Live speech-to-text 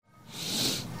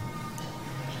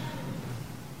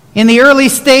In the early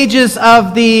stages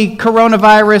of the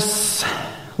coronavirus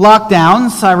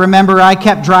lockdowns, I remember I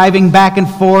kept driving back and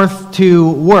forth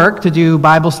to work to do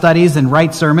Bible studies and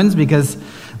write sermons because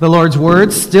the Lord's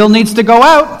Word still needs to go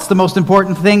out. It's the most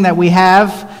important thing that we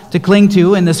have to cling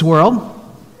to in this world.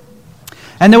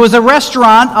 And there was a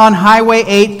restaurant on Highway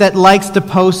 8 that likes to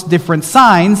post different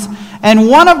signs, and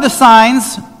one of the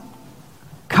signs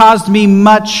caused me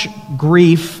much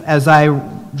grief as I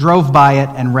drove by it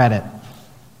and read it.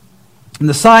 And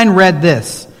the sign read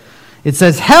this. It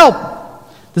says, "Help!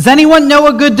 Does anyone know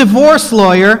a good divorce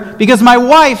lawyer? Because my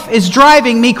wife is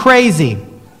driving me crazy."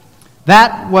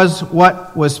 That was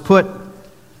what was put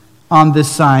on this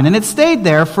sign. And it stayed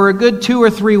there for a good 2 or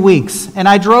 3 weeks. And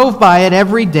I drove by it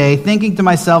every day thinking to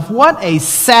myself, what a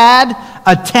sad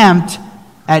attempt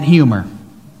at humor.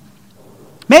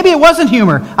 Maybe it wasn't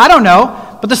humor. I don't know.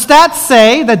 But the stats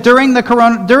say that during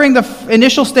the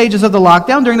initial stages of the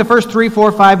lockdown, during the first 3,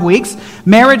 4, 5 weeks,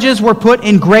 marriages were put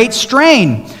in great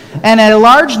strain. And a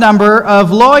large number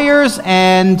of lawyers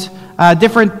and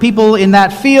different people in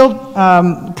that field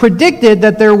predicted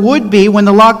that there would be, when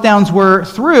the lockdowns were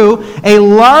through, a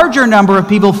larger number of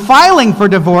people filing for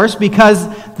divorce because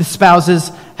the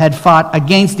spouses had fought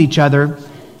against each other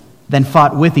than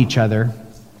fought with each other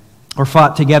or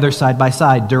fought together side by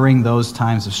side during those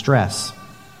times of stress.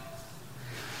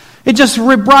 It just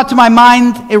brought to my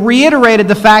mind, it reiterated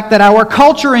the fact that our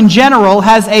culture in general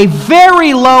has a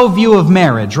very low view of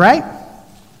marriage, right?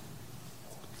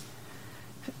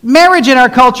 Marriage in our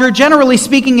culture, generally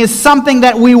speaking, is something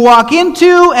that we walk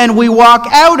into and we walk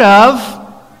out of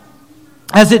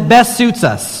as it best suits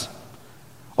us,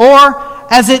 or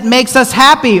as it makes us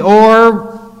happy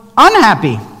or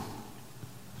unhappy.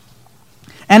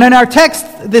 And in our text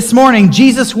this morning,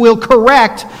 Jesus will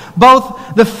correct both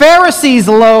the Pharisees'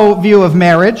 low view of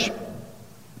marriage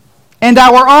and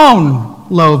our own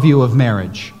low view of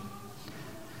marriage.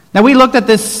 Now, we looked at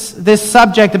this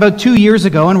subject about 2 years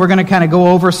ago, and we're going to kind of go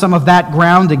over some of that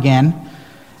ground again.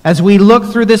 As we look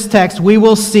through this text, we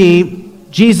will see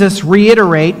Jesus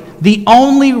reiterate the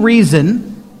only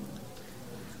reason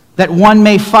that one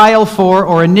may file for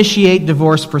or initiate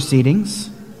divorce proceedings.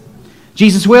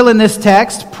 Jesus will, in this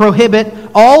text, prohibit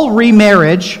all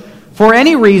remarriage for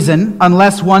any reason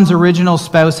unless one's original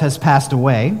spouse has passed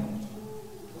away.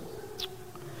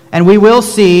 And we will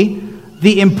see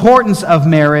the importance of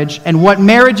marriage and what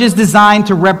marriage is designed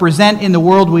to represent in the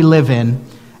world we live in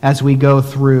as we go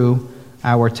through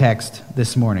our text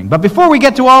this morning. But before we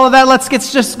get to all of that, let's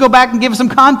just go back and give some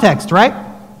context, right?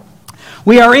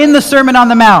 We are in the Sermon on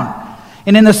the Mount.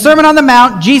 And in the Sermon on the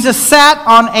Mount, Jesus sat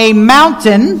on a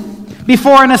mountain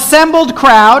before an assembled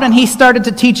crowd, and he started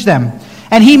to teach them.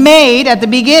 And he made, at the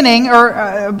beginning,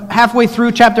 or halfway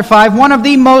through chapter 5, one of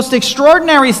the most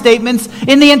extraordinary statements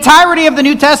in the entirety of the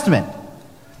New Testament.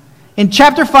 In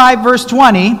chapter 5, verse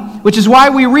 20, which is why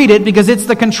we read it, because it's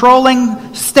the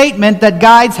controlling statement that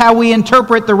guides how we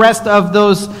interpret the rest of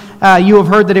those "you have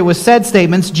heard that it was said"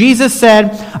 statements, Jesus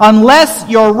said, "Unless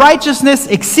your righteousness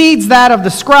exceeds that of the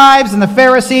scribes and the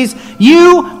Pharisees,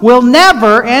 you will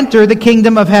never enter the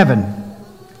kingdom of heaven."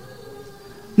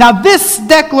 Now, this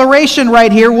declaration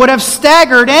right here would have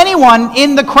staggered anyone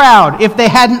in the crowd if they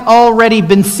hadn't already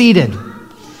been seated.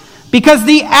 Because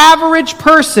the average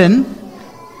person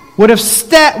would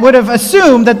have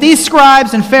assumed that these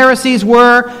scribes and Pharisees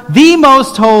were the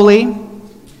most holy,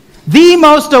 the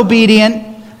most obedient,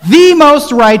 the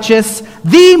most righteous,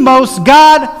 the most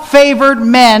God-favored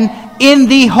men in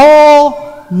the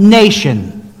whole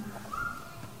nation.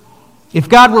 If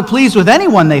God were pleased with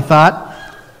anyone, they thought,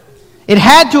 it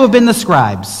had to have been the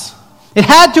scribes. It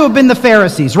had to have been the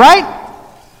Pharisees, right?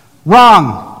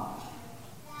 Wrong.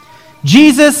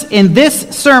 Jesus, in this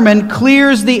sermon,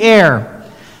 clears the air.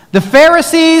 The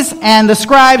Pharisees and the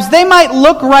scribes, they might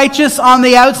look righteous on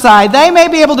the outside. They may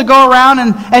be able to go around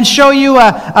and show you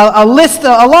a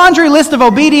laundry list of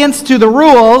obedience to the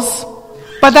rules,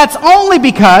 but that's only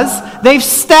because they've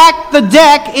stacked the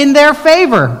deck in their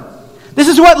favor. This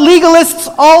is what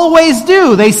legalists always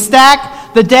do. They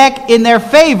stack the deck in their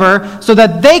favor so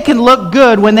that they can look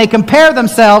good when they compare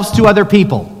themselves to other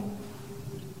people.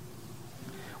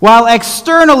 While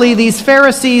externally these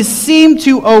Pharisees seemed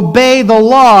to obey the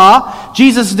law,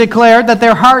 Jesus declared that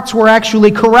their hearts were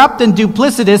actually corrupt and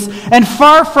duplicitous and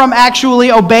far from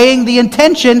actually obeying the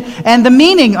intention and the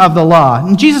meaning of the law.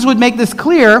 And Jesus would make this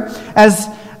clear as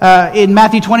in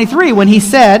Matthew 23 when he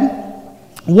said,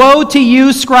 "Woe to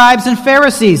you, scribes and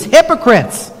Pharisees,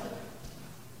 hypocrites!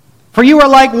 For you are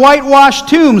like whitewashed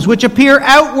tombs, which appear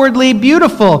outwardly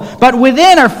beautiful, but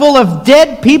within are full of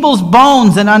dead people's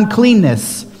bones and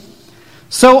uncleanness.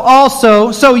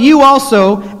 So you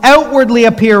also outwardly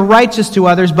appear righteous to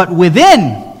others, but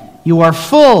within you are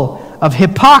full of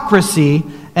hypocrisy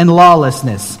and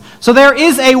lawlessness. So there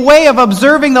is a way of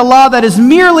observing the law that is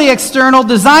merely external,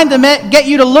 designed to get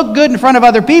you to look good in front of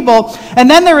other people. And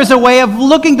then there is a way of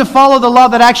looking to follow the law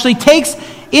that actually takes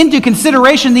into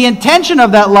consideration the intention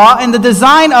of that law and the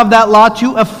design of that law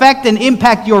to affect and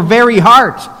impact your very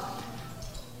heart.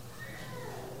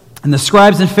 And the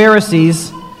scribes and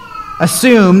Pharisees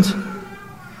assumed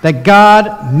that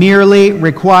God merely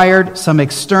required some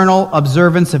external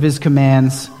observance of his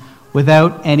commands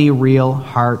without any real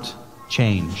heart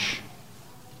change.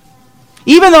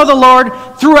 Even though the Lord,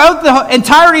 throughout the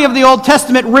entirety of the Old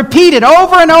Testament, repeated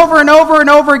over and over and over and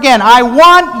over again, I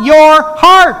want your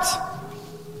heart.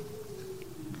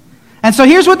 And so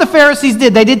here's what the Pharisees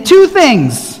did. They did two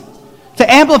things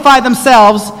to amplify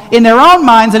themselves in their own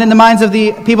minds and in the minds of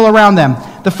the people around them.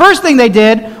 The first thing they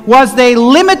did was they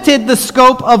limited the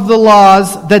scope of the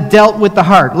laws that dealt with the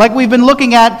heart. Like we've been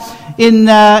looking at in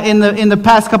the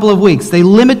past couple of weeks. They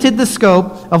limited the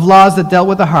scope of laws that dealt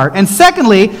with the heart. And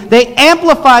secondly, they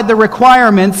amplified the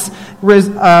requirements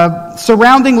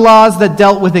surrounding laws that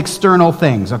dealt with external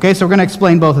things. Okay, so we're going to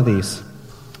explain both of these.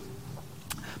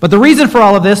 But the reason for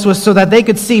all of this was so that they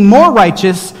could seem more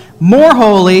righteous, more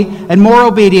holy, and more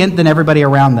obedient than everybody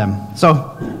around them.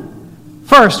 So,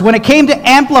 first, when it came to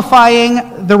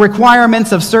amplifying the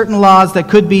requirements of certain laws that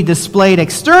could be displayed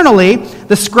externally,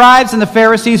 the scribes and the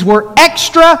Pharisees were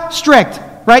extra strict,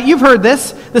 right? You've heard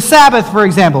this. The Sabbath, for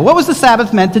example. What was the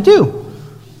Sabbath meant to do?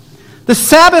 The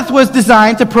Sabbath was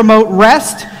designed to promote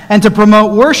rest and to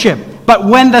promote worship. But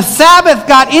when the Sabbath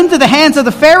got into the hands of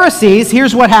the Pharisees,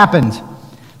 here's what happened.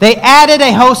 They added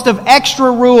a host of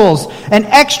extra rules and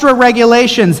extra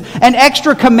regulations and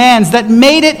extra commands that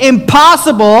made it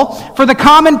impossible for the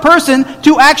common person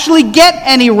to actually get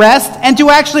any rest and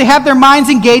to actually have their minds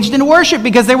engaged in worship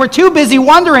because they were too busy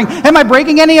wondering, am I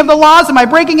breaking any of the laws? Am I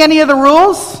breaking any of the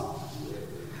rules?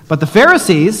 But the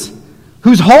Pharisees,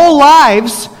 whose whole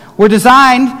lives were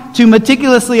designed to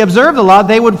meticulously observe the law,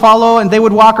 they would follow and they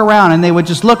would walk around and they would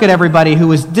just look at everybody who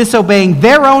was disobeying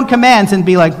their own commands and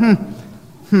be like,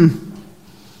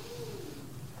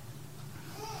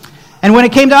 And when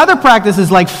it came to other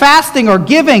practices like fasting or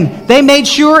giving, they made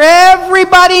sure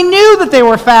everybody knew that they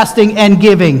were fasting and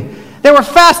giving. They were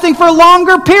fasting for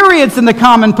longer periods than the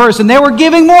common person. They were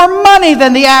giving more money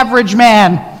than the average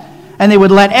man. And they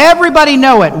would let everybody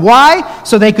know it. Why?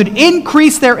 So they could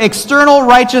increase their external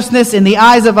righteousness in the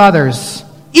eyes of others,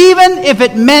 even if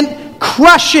it meant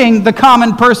crushing the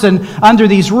common person under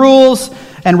these rules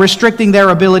and restricting their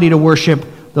ability to worship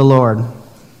the Lord.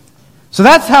 So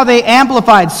that's how they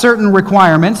amplified certain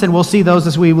requirements, and we'll see those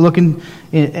as we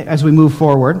as we move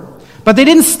forward. But they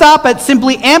didn't stop at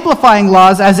simply amplifying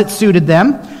laws as it suited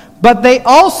them, but they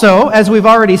also, as we've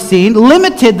already seen,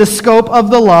 limited the scope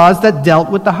of the laws that dealt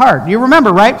with the heart. You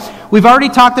remember, right? We've already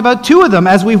talked about two of them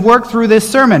as we've worked through this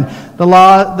sermon.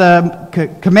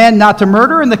 The command not to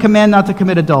murder and the command not to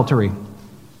commit adultery.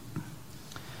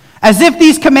 As if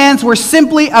these commands were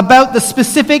simply about the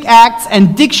specific acts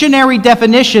and dictionary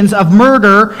definitions of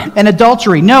murder and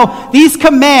adultery. No, these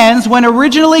commands, when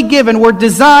originally given, were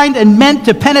designed and meant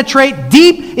to penetrate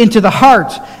deep into the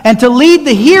heart and to lead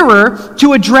the hearer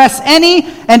to address any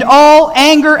and all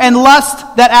anger and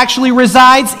lust that actually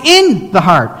resides in the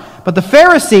heart. But the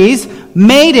Pharisees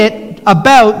made it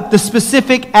about the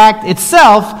specific act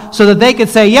itself so that they could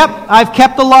say, yep, I've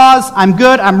kept the laws, I'm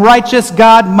good, I'm righteous,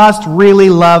 God must really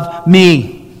love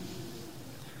me.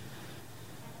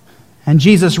 And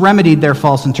Jesus remedied their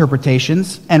false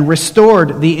interpretations and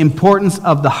restored the importance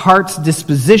of the heart's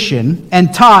disposition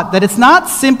and taught that it's not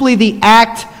simply the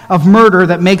act of murder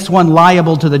that makes one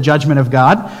liable to the judgment of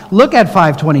God. Look at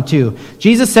 5:22.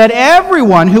 Jesus said,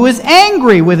 everyone who is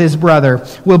angry with his brother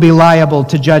will be liable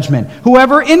to judgment.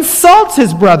 Whoever insults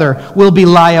his brother will be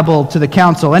liable to the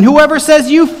council. And whoever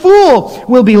says, you fool,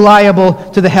 will be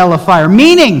liable to the hell of fire.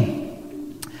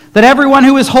 Meaning that everyone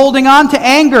who is holding on to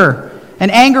anger,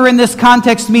 and anger in this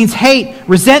context means hate,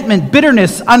 resentment,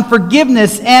 bitterness,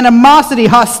 unforgiveness, animosity,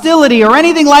 hostility, or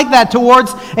anything like that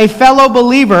towards a fellow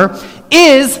believer,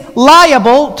 is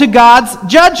liable to God's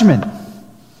judgment.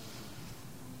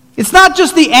 It's not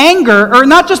just the anger, or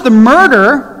not just the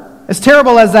murder, as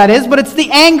terrible as that is, but it's the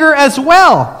anger as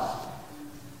well.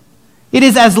 It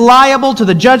is as liable to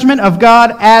the judgment of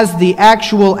God as the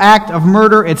actual act of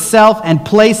murder itself, and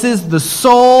places the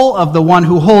soul of the one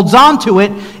who holds on to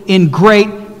it in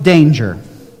great danger.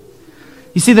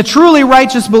 You see, the truly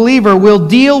righteous believer will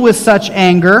deal with such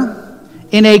anger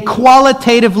in a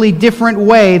qualitatively different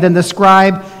way than the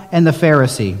scribe and the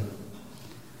Pharisee.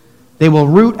 They will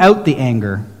root out the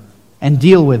anger and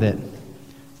deal with it,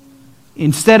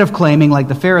 instead of claiming, like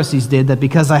the Pharisees did, that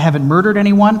because I haven't murdered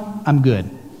anyone, I'm good.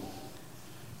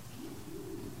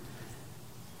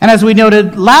 And as we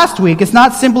noted last week, it's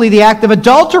not simply the act of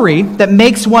adultery that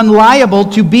makes one liable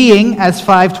to being, as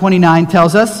 5:29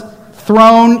 tells us,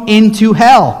 thrown into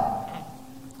hell.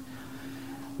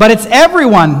 But it's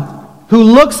everyone who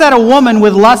looks at a woman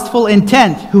with lustful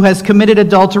intent who has committed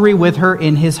adultery with her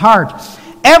in his heart.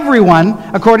 Everyone,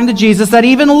 according to Jesus, that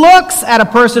even looks at a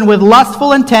person with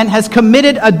lustful intent has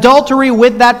committed adultery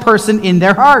with that person in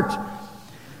their heart.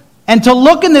 And to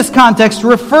look in this context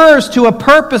refers to a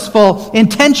purposeful,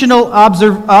 intentional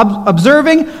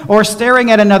observing or staring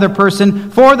at another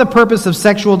person for the purpose of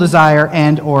sexual desire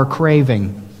and or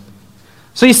craving.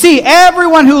 So you see,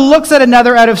 everyone who looks at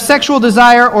another out of sexual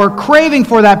desire or craving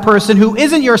for that person who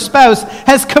isn't your spouse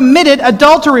has committed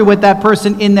adultery with that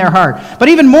person in their heart. But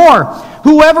even more,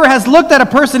 whoever has looked at a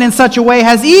person in such a way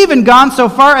has even gone so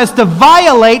far as to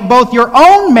violate both your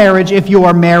own marriage if you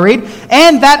are married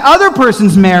and that other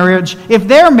person's marriage if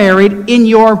they're married in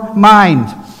your mind.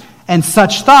 And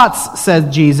such thoughts,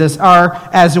 said Jesus, are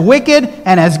as wicked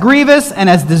and as grievous and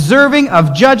as deserving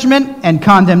of judgment and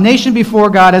condemnation before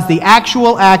God as the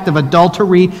actual act of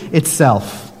adultery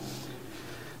itself.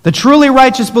 The truly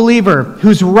righteous believer,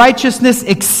 whose righteousness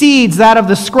exceeds that of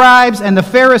the scribes and the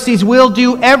Pharisees, will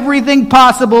do everything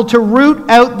possible to root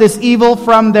out this evil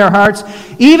from their hearts,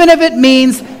 even if it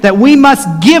means that we must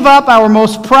give up our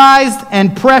most prized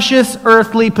and precious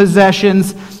earthly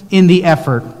possessions in the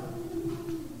effort,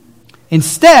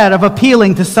 instead of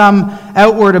appealing to some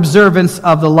outward observance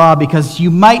of the law, because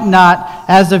you might not,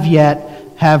 as of yet,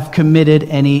 have committed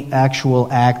any actual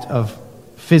act of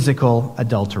physical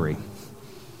adultery.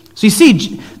 So you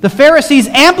see, the Pharisees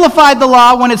amplified the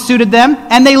law when it suited them,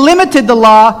 and they limited the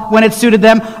law when it suited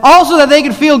them, also that they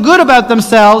could feel good about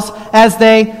themselves as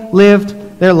they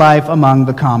lived their life among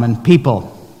the common people.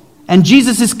 And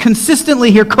Jesus is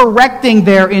consistently here correcting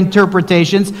their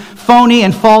interpretations, phony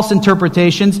and false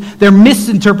interpretations, their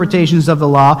misinterpretations of the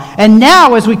law. And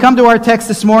now, as we come to our text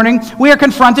this morning, we are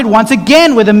confronted once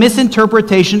again with a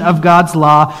misinterpretation of God's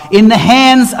law in the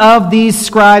hands of these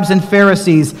scribes and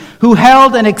Pharisees, who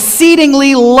held an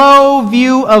exceedingly low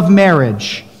view of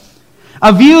marriage.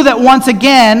 A view that once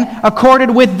again accorded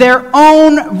with their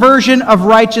own version of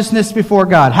righteousness before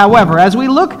God. However, as we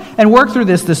look and work through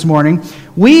this morning,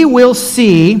 we will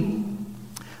see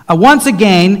once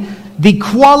again the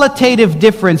qualitative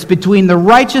difference between the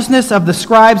righteousness of the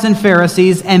scribes and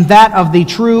Pharisees and that of the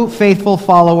true faithful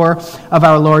follower of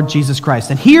our Lord Jesus Christ.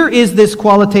 And here is this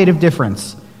qualitative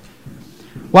difference.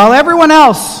 While everyone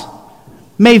else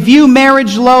may view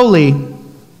marriage lowly,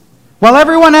 while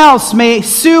everyone else may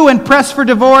sue and press for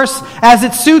divorce as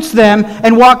it suits them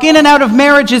and walk in and out of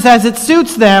marriages as it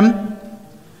suits them,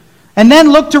 and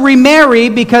then look to remarry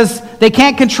because they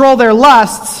can't control their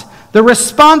lusts, the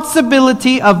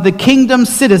responsibility of the kingdom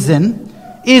citizen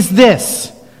is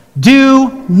this: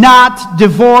 do not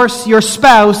divorce your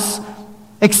spouse,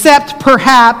 except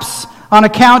perhaps on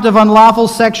account of unlawful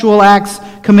sexual acts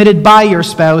committed by your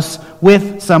spouse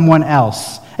with someone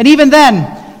else. And even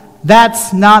then,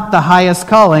 that's not the highest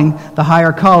calling. The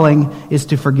higher calling is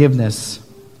to forgiveness.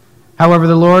 However,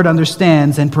 the Lord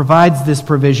understands and provides this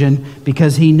provision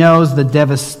because He knows the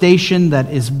devastation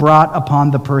that is brought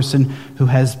upon the person who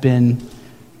has been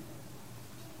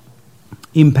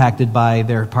impacted by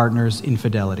their partner's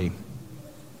infidelity.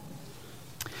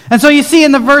 And so you see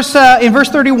in verse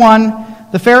 31,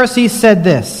 the Pharisees said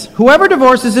this: "Whoever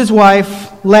divorces his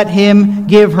wife, let him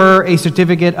give her a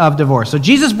certificate of divorce." So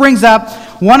Jesus brings up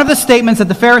one of the statements that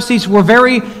the Pharisees were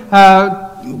very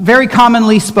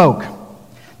commonly spoke.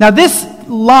 Now this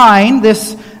line,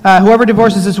 whoever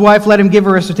divorces his wife, let him give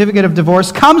her a certificate of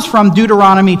divorce, comes from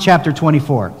Deuteronomy chapter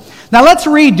 24. Now let's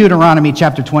read Deuteronomy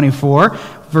chapter 24,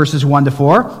 verses 1 to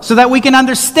 4, so that we can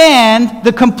understand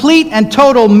the complete and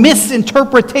total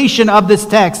misinterpretation of this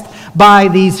text by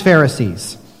these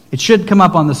Pharisees. It should come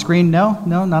up on the screen. No,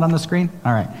 not on the screen?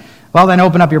 All right. Well, then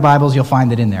open up your Bibles. You'll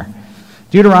find it in there.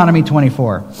 Deuteronomy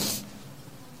 24.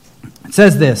 It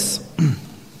says this: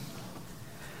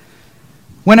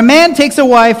 "When a man takes a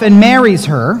wife and marries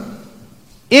her,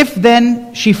 if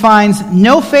then she finds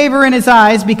no favor in his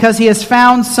eyes because he has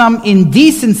found some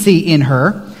indecency in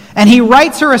her, and he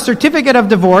writes her a certificate of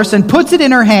divorce and puts it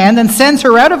in her hand and sends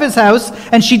her out of his house,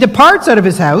 and she departs out of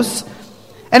his house,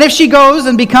 and if she goes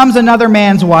and becomes another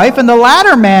man's wife, and the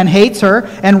latter man hates her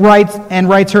and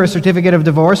writes her a certificate of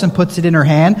divorce and puts it in her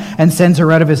hand and sends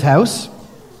her out of his house,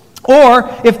 or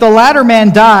if the latter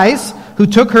man dies who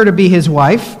took her to be his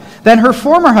wife, then her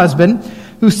former husband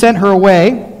who sent her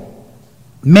away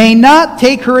may not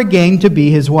take her again to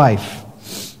be his wife,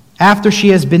 after she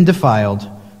has been defiled.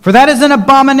 For that is an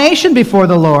abomination before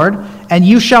the Lord, and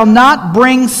you shall not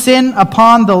bring sin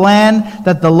upon the land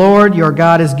that the Lord your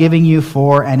God is giving you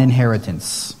for an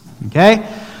inheritance. Okay?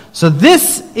 So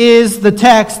this is the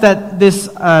text that this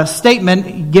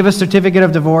statement, give a certificate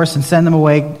of divorce and send them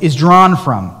away, is drawn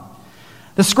from.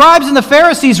 The scribes and the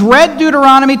Pharisees read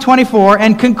Deuteronomy 24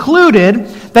 and concluded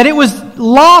that it was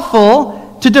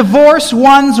lawful to divorce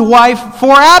one's wife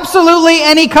for absolutely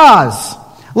any cause.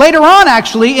 Later on,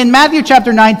 actually, in Matthew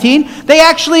chapter 19, they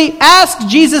actually asked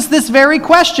Jesus this very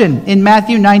question in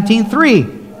Matthew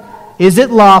 19:3. Is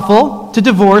it lawful to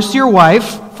divorce your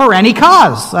wife for any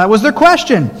cause? That was their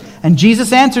question. And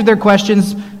Jesus answered their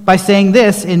questions by saying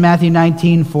this in Matthew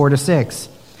 19:4-6.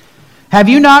 Have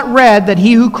you not read that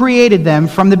he who created them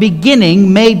from the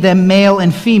beginning made them male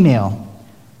and female?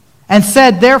 And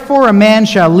said, therefore a man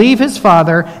shall leave his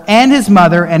father and his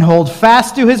mother and hold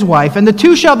fast to his wife, and the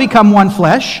two shall become one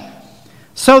flesh.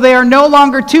 So they are no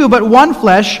longer two, but one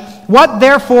flesh. What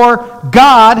therefore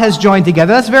God has joined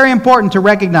together. That's very important to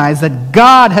recognize that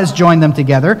God has joined them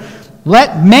together.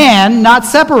 Let man not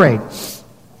separate.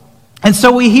 And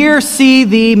so we here see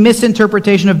the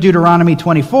misinterpretation of Deuteronomy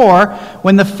 24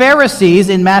 when the Pharisees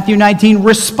in Matthew 19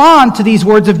 respond to these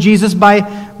words of Jesus by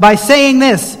saying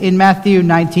this in Matthew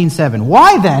 19:7.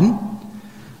 Why then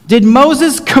did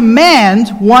Moses command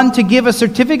one to give a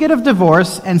certificate of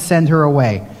divorce and send her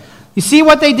away? You see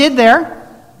what they did there?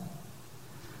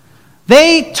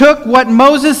 They took what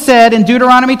Moses said in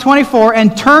Deuteronomy 24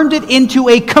 and turned it into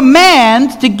a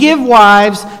command to give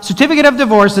wives certificate of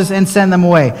divorces and send them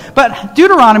away. But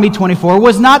Deuteronomy 24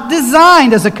 was not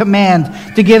designed as a command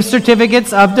to give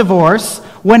certificates of divorce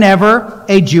whenever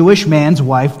a Jewish man's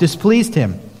wife displeased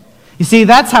him. You see,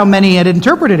 that's how many had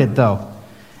interpreted it, though.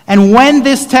 And when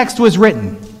this text was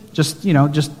written, just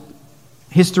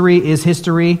history is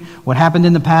history. What happened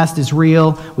in the past is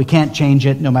real. We can't change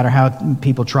it, no matter how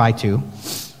people try to.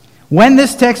 When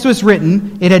this text was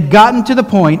written, it had gotten to the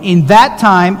point in that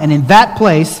time and in that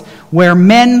place where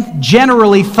men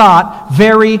generally thought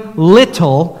very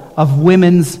little of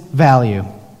women's value.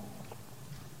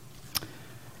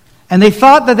 And they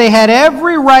thought that they had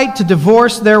every right to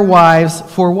divorce their wives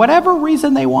for whatever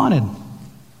reason they wanted.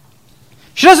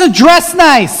 She doesn't dress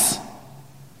nice.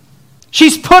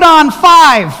 She's put on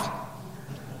 5.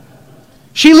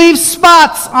 She leaves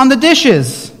spots on the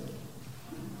dishes.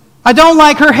 I don't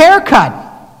like her haircut.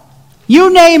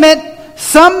 You name it,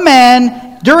 some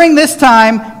men during this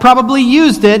time probably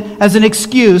used it as an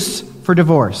excuse for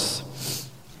divorce.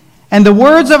 And the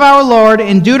words of our Lord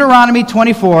in Deuteronomy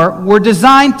 24 were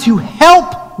designed to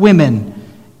help women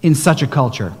in such a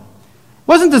culture. It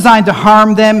wasn't designed to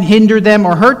harm them, hinder them,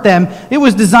 or hurt them. It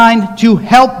was designed to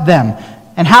help them.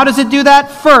 And how does it do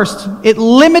that? First, it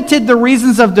limited the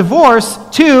reasons of divorce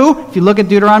to, if you look at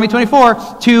Deuteronomy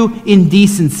 24, to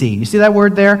indecency. You see that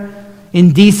word there?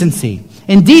 Indecency.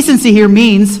 Indecency here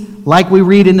means, like we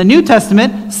read in the New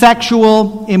Testament,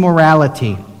 sexual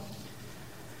immorality.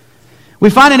 We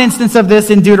find an instance of this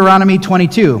in Deuteronomy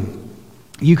 22.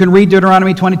 You can read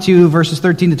Deuteronomy 22, verses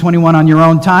 13 to 21 on your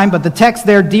own time, but the text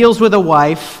there deals with a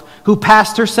wife who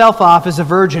passed herself off as a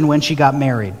virgin when she got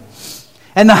married.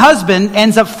 And the husband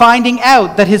ends up finding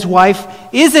out that his wife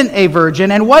isn't a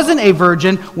virgin and wasn't a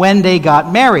virgin when they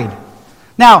got married.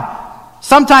 Now,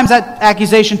 sometimes that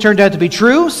accusation turned out to be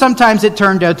true, sometimes it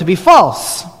turned out to be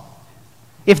false.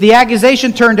 If the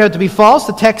accusation turned out to be false,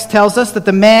 the text tells us that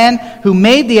the man who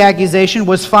made the accusation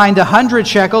was fined 100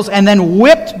 shekels and then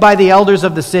whipped by the elders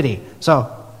of the city.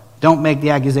 So, don't make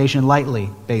the accusation lightly,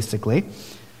 basically.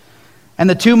 And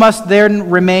the two must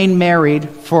then remain married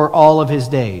for all of his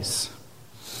days.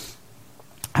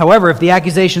 However, if the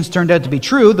accusations turned out to be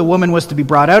true, the woman was to be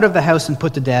brought out of the house and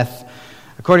put to death,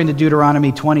 according to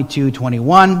Deuteronomy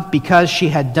 22:21, because she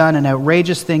had done an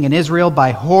outrageous thing in Israel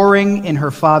by whoring in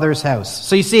her father's house.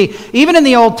 So you see, even in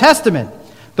the Old Testament,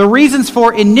 the reasons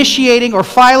for initiating or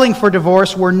filing for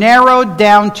divorce were narrowed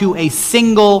down to a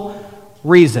single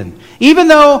reason. Even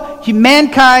though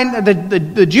mankind,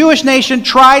 the Jewish nation,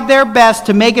 tried their best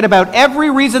to make it about every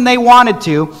reason they wanted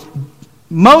to,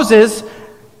 Moses,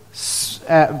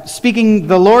 speaking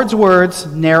the Lord's words,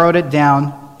 narrowed it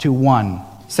down to one: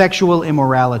 sexual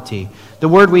immorality. The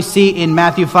word we see in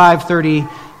Matthew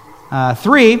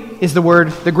 5:33 is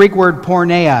the Greek word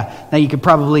porneia. Now you could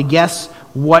probably guess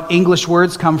what English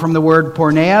words come from the word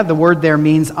porneia. The word there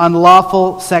means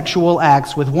unlawful sexual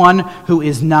acts with one who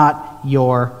is not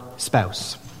your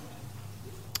spouse.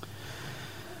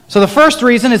 So the first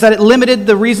reason is that it limited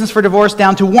the reasons for divorce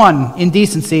down to one: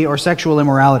 indecency or sexual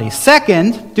immorality.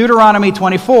 Second, Deuteronomy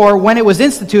 24, when it was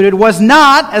instituted, was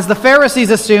not, as the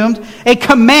Pharisees assumed, a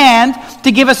command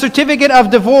to give a certificate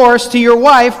of divorce to your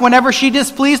wife whenever she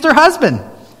displeased her husband.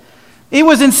 It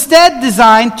was instead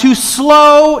designed to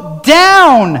slow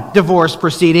down divorce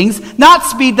proceedings, not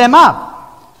speed them up.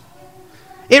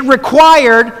 It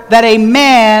required that a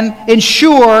man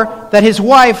ensure that his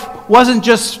wife wasn't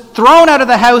just thrown out of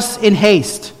the house in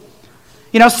haste.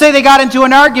 Say they got into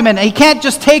an argument. He can't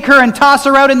just take her and toss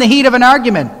her out in the heat of an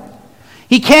argument.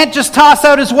 He can't just toss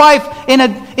out his wife in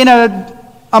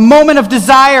a moment of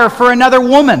desire for another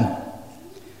woman.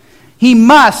 He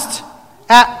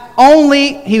was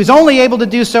only able to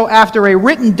do so after a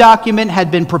written document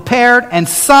had been prepared and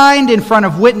signed in front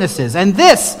of witnesses. And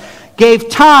this gave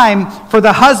time for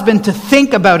the husband to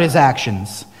think about his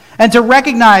actions and to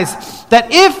recognize that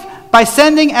if by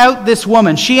sending out this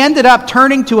woman she ended up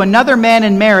turning to another man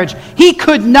in marriage, he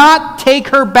could not take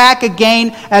her back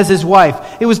again as his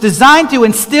wife. It was designed to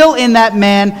instill in that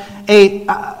man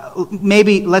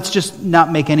maybe let's just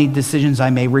not make any decisions I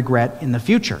may regret in the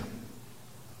future.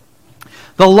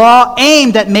 The law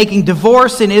aimed at making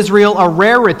divorce in Israel a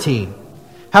rarity.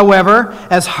 However,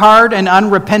 as hard and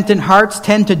unrepentant hearts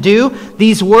tend to do,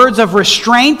 these words of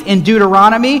restraint in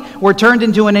Deuteronomy were turned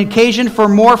into an occasion for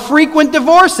more frequent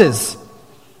divorces,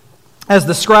 as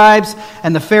the scribes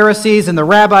and the Pharisees and the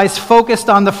rabbis focused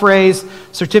on the phrase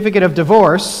certificate of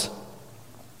divorce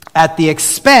at the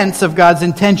expense of God's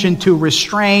intention to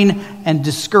restrain and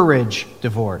discourage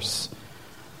divorce.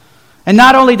 And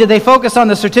not only did they focus on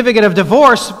the certificate of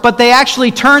divorce, but they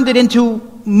actually turned it into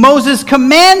Moses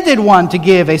commanded one to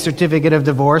give a certificate of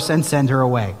divorce and send her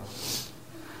away.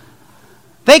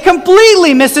 They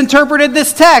completely misinterpreted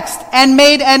this text and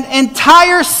made an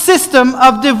entire system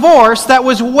of divorce that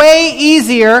was way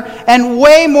easier and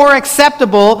way more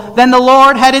acceptable than the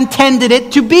Lord had intended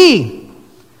it to be.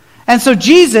 And so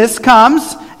Jesus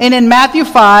comes, and in Matthew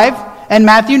 5 and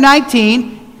Matthew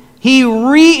 19, he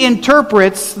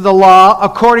reinterprets the law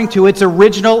according to its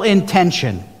original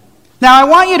intention. Now, I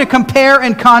want you to compare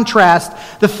and contrast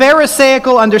the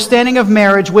Pharisaical understanding of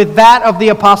marriage with that of the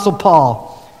Apostle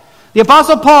Paul. The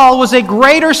Apostle Paul was a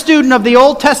greater student of the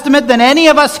Old Testament than any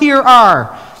of us here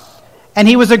are. And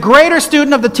he was a greater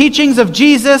student of the teachings of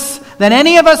Jesus than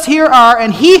any of us here are,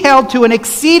 and he held to an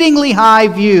exceedingly high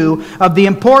view of the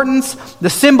importance,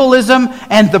 the symbolism,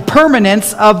 and the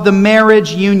permanence of the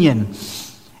marriage union.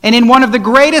 And in one of the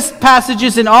greatest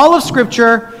passages in all of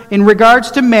Scripture in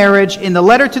regards to marriage, in the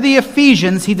letter to the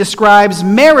Ephesians, he describes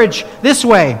marriage this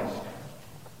way: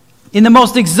 in the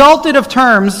most exalted of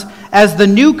terms, as the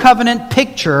new covenant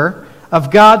picture of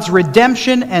God's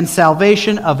redemption and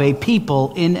salvation of a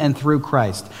people in and through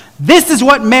Christ. This is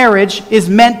what marriage is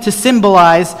meant to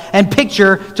symbolize and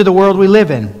picture to the world we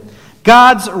live in.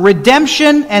 God's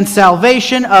redemption and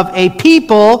salvation of a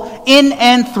people in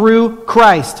and through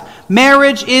Christ.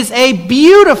 Marriage is a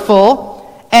beautiful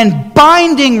and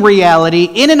binding reality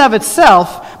in and of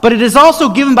itself, but it is also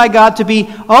given by God to be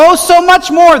so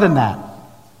much more than that.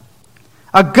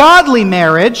 A godly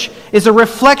marriage is a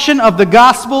reflection of the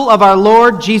gospel of our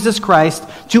Lord Jesus Christ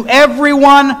to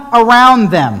everyone around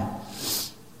them.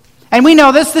 And we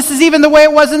know this is even the way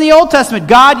it was in the Old Testament.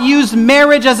 God used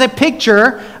marriage as a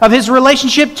picture of his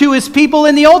relationship to his people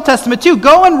in the Old Testament too.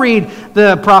 Go and read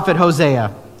the prophet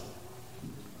Hosea.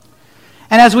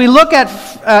 And as we look at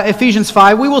Ephesians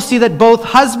 5, we will see that both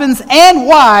husbands and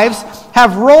wives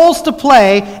have roles to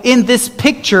play in this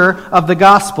picture of the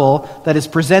gospel that is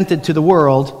presented to the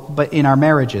world, but in our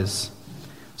marriages.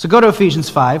 So go to Ephesians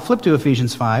 5. Flip to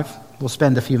Ephesians 5. We'll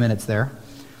spend a few minutes there.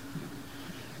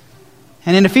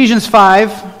 And in Ephesians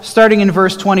 5, starting in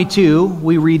verse 22,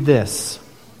 we read this: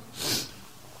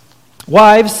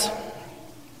 Wives,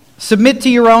 submit to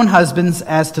your own husbands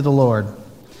as to the Lord.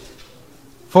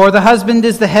 For the husband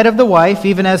is the head of the wife,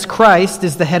 even as Christ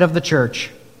is the head of the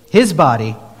church, his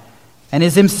body, and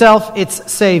is himself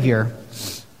its Savior.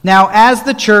 Now, as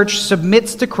the church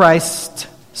submits to Christ,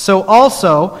 so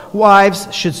also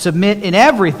wives should submit in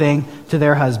everything to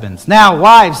their husbands. Now,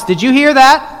 wives, did you hear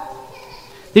that?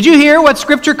 Did you hear what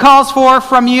Scripture calls for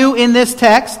from you in this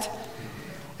text?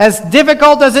 As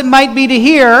difficult as it might be to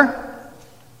hear,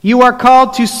 you are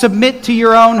called to submit to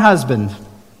your own husband.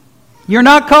 You're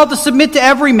not called to submit to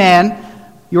every man.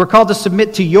 You are called to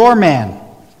submit to your man.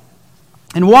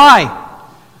 And why?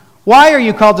 Why are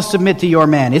you called to submit to your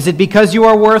man? Is it because you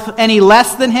are worth any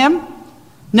less than him?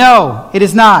 No, it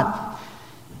is not.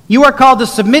 You are called to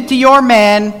submit to your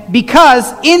man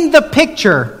because in the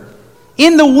picture,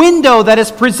 In the window that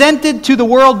is presented to the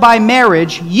world by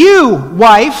marriage, you,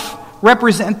 wife,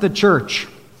 represent the church.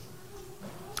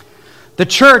 The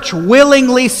church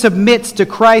willingly submits to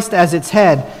Christ as its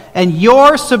head, and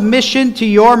your submission to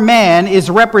your man is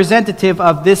representative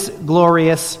of this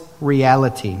glorious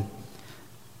reality.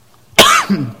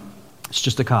 It's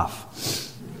just a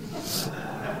cough.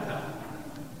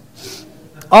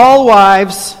 All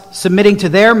wives submitting to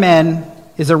their men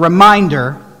is a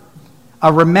reminder,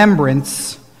 a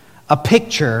remembrance, a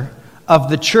picture of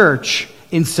the church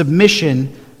in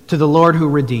submission to the Lord who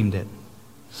redeemed it.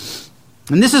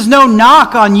 And this is no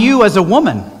knock on you as a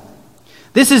woman.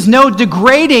 This is no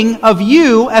degrading of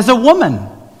you as a woman.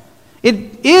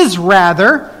 It is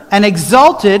rather an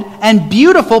exalted and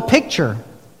beautiful picture.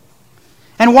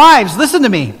 And wives, listen to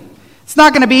me. It's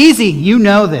not going to be easy. You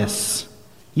know this.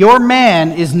 Your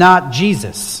man is not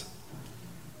Jesus.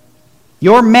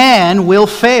 Your man will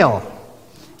fail.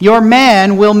 Your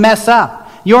man will mess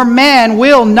up. Your man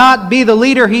will not be the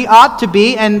leader he ought to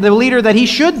be and the leader that he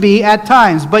should be at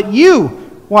times. But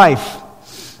you, wife,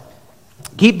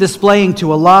 keep displaying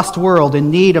to a lost world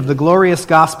in need of the glorious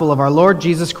gospel of our Lord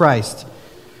Jesus Christ.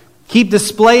 Keep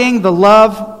displaying the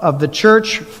love of the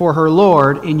church for her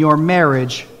Lord in your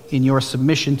marriage, in your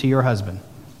submission to your husband.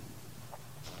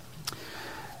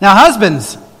 Now,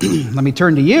 husbands, let me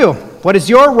turn to you. What is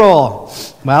your role?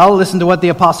 Well, listen to what the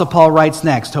Apostle Paul writes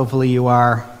next. Hopefully you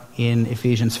are in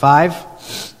Ephesians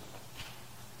 5.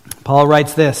 Paul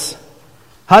writes this: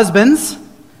 Husbands,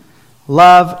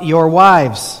 love your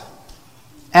wives,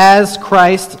 as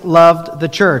Christ loved the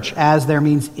church. As there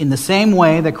means in the same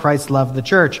way that Christ loved the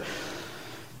church,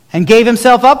 and gave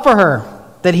himself up for her,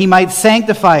 that he might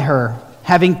sanctify her,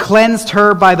 having cleansed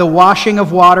her by the washing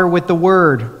of water with the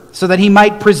word, so that he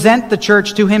might present the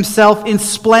church to himself in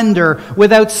splendor,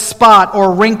 without spot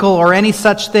or wrinkle or any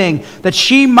such thing, that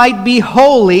she might be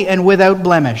holy and without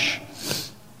blemish.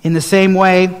 In the same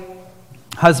way,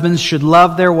 husbands should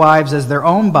love their wives as their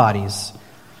own bodies.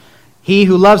 He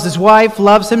who loves his wife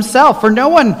loves himself, for no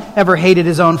one ever hated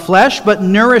his own flesh, but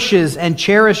nourishes and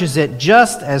cherishes it,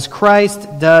 just as Christ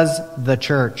does the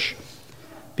church,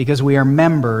 because we are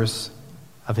members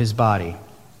of his body.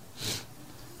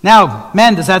 Now,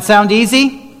 men, does that sound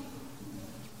easy?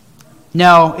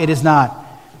 No, it is not.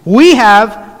 We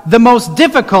have the most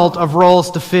difficult of roles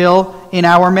to fill in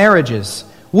our marriages.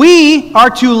 We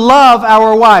are to love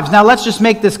our wives. Now, let's just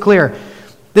make this clear.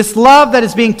 This love that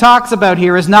is being talked about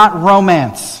here is not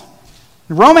romance.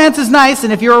 Romance is nice,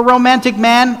 and if you're a romantic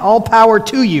man, all power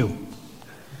to you.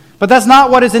 But that's not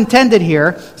what is intended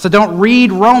here, so don't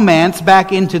read romance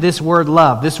back into this word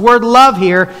love. This word love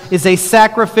here is a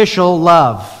sacrificial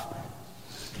love.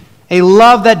 A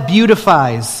love that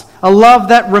beautifies, a love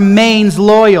that remains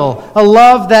loyal, a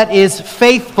love that is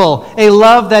faithful, a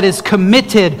love that is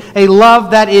committed, a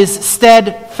love that is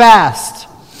steadfast.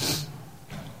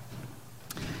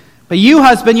 But you,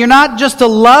 husband, you're not just to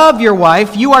love your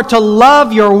wife, you are to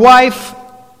love your wife.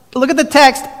 Look at the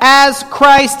text, as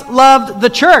Christ loved the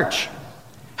church.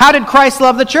 How did Christ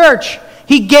love the church?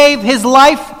 He gave his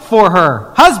life for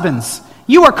her. Husbands,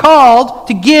 you are called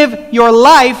to give your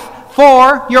life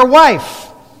for your wife.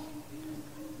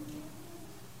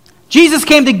 Jesus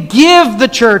came to give the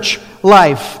church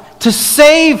life, to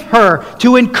save her,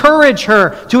 to encourage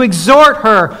her, to exhort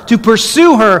her, to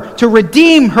pursue her, to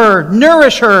redeem her,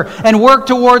 nourish her, and work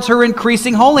towards her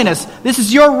increasing holiness. This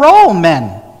is your role,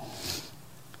 men.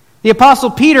 The Apostle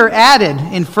Peter added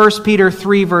in 1 Peter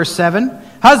 3, verse 7,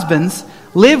 Husbands,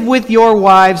 live with your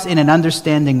wives in an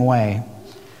understanding way,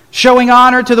 showing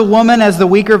honor to the woman as the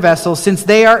weaker vessel, since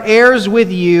they are heirs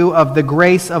with you of the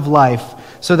grace of life,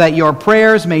 so that your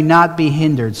prayers may not be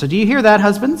hindered. So do you hear that,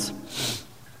 husbands?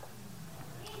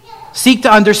 Seek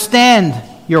to understand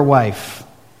your wife.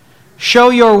 Show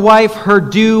your wife her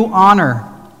due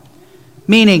honor,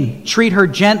 meaning treat her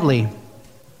gently.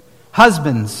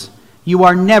 Husbands, you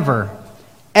are never,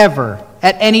 ever,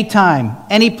 at any time,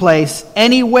 any place,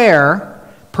 anywhere,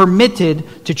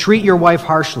 permitted to treat your wife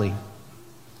harshly.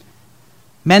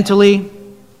 Mentally,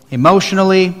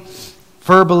 emotionally,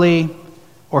 verbally,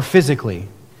 or physically.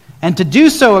 And to do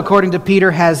so, according to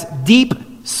Peter, has deep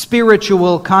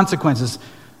spiritual consequences.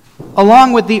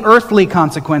 Along with the earthly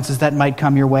consequences that might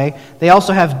come your way, they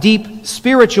also have deep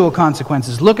spiritual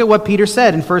consequences. Look at what Peter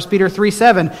said in 1 Peter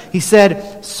 3:7. He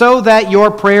said, so that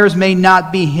your prayers may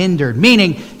not be hindered.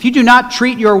 Meaning, if you do not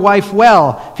treat your wife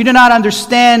well, if you do not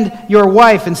understand your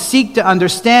wife and seek to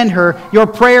understand her, your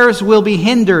prayers will be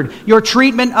hindered. Your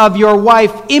treatment of your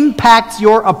wife impacts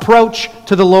your approach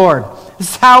to the Lord.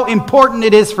 This is how important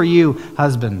it is for you,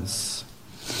 husbands.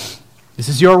 This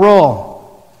is your role.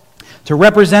 To to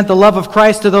represent the love of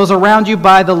Christ to those around you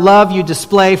by the love you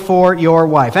display for your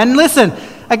wife. And listen,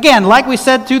 again, like we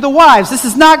said to the wives, this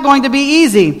is not going to be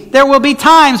easy. There will be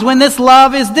times when this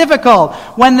love is difficult,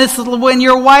 when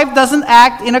your wife doesn't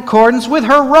act in accordance with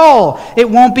her role. It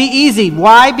won't be easy.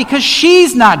 Why? Because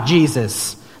she's not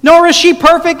Jesus, nor is she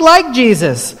perfect like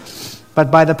Jesus.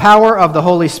 But by the power of the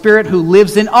Holy Spirit who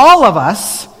lives in all of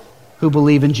us who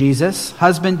believe in Jesus,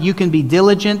 husband, you can be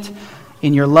diligent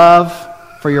in your love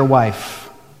for your wife.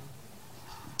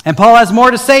 And Paul has more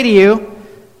to say to you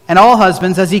and all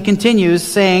husbands as he continues,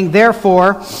 saying,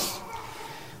 therefore,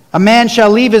 a man shall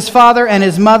leave his father and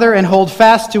his mother and hold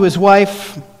fast to his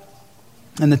wife,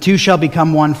 and the two shall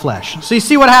become one flesh. So you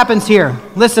see what happens here.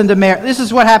 Listen to this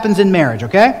is what happens in marriage,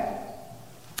 okay?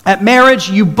 At marriage,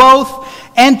 you both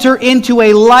enter into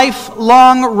a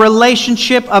lifelong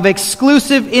relationship of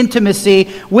exclusive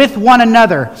intimacy with one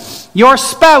another. Your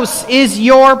spouse is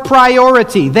your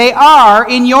priority. They are,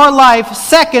 in your life,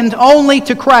 second only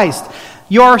to Christ.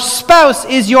 Your spouse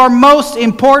is your most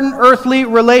important earthly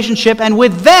relationship, and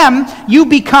with them, you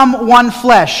become one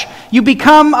flesh. You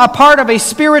become a part of a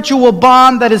spiritual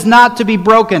bond that is not to be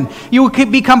broken. You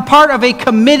become part of a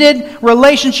committed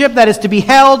relationship that is to be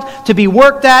held, to be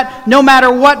worked at, no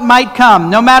matter what might come,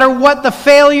 no matter what the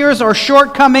failures or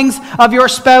shortcomings of your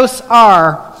spouse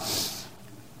are.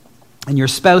 And your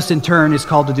spouse, in turn, is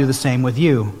called to do the same with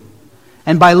you.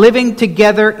 And by living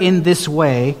together in this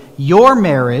way, your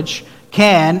marriage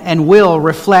can and will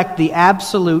reflect the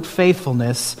absolute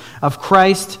faithfulness of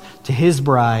Christ to his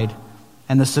bride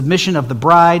and the submission of the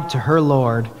bride to her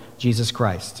Lord, Jesus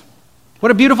Christ.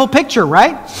 What a beautiful picture,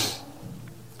 right?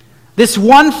 This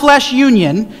one flesh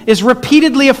union is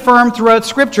repeatedly affirmed throughout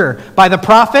Scripture by the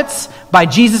prophets, by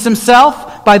Jesus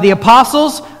himself, by the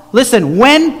apostles. Listen,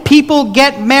 when people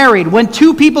get married, when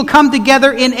two people come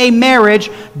together in a marriage,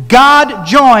 God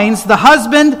joins the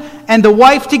husband and the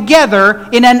wife together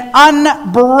in an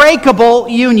unbreakable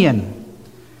union.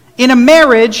 In a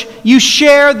marriage, you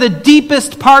share the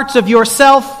deepest parts of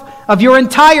yourself, of your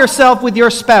entire self with your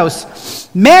spouse.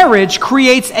 Marriage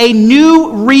creates a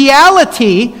new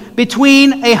reality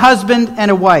between a husband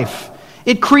and a wife.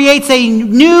 It creates a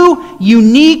new,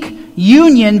 unique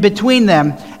union between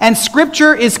them. And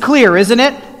Scripture is clear, isn't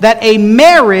it? That a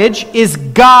marriage is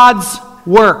God's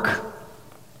work.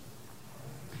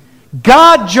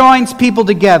 God joins people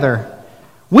together.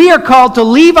 We are called to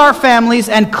leave our families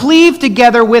and cleave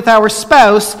together with our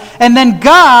spouse, and then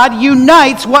God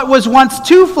unites what was once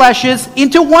two fleshes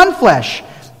into one flesh.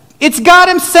 It's God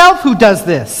himself who does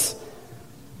this.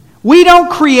 We don't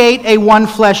create a one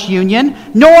flesh union,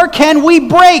 nor can we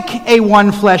break a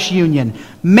one flesh union.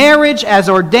 Marriage, as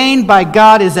ordained by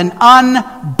God, is an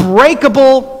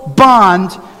unbreakable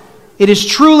bond. It is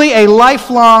truly a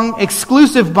lifelong,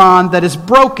 exclusive bond that is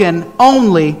broken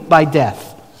only by death.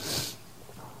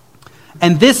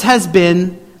 And this has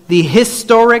been the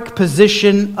historic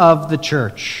position of the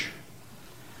church.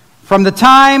 From the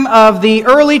time of the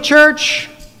early church,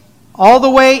 all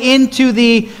the way into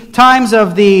the times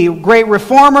of the great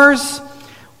reformers,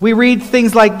 we read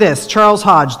things like this. Charles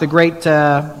Hodge, the great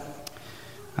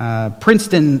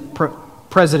Princeton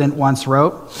president, once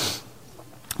wrote,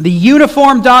 "The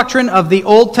uniform doctrine of the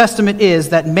Old Testament is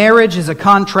that marriage is a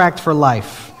contract for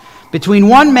life between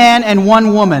one man and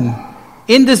one woman,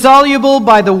 indissoluble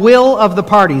by the will of the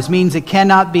parties," means it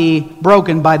cannot be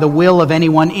broken by the will of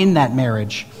anyone in that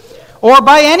marriage, or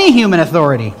by any human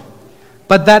authority,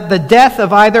 but that the death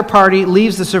of either party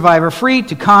leaves the survivor free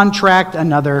to contract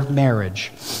another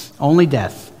marriage. Only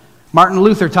death. Martin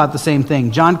Luther taught the same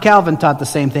thing. John Calvin taught the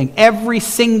same thing. Every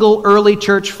single early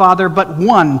church father but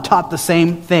one taught the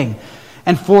same thing.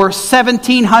 And for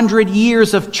 1,700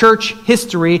 years of church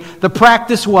history, the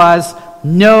practice was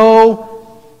no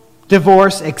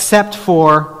divorce except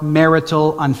for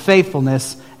marital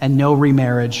unfaithfulness and no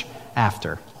remarriage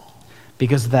after,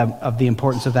 because of the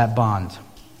importance of that bond.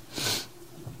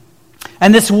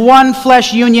 And this one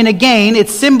flesh union, again, it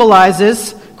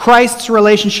symbolizes Christ's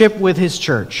relationship with his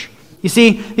church. You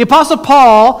see, the Apostle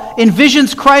Paul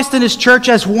envisions Christ and his church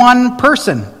as one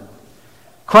person.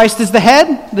 Christ is the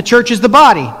head, the church is the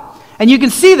body. And you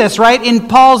can see this, right, in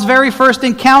Paul's very first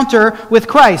encounter with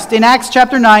Christ. In Acts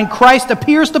chapter 9, Christ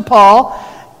appears to Paul,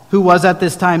 who was at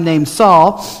this time named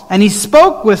Saul, and he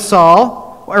spoke with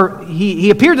Saul, or he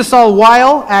appeared to Saul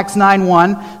while, Acts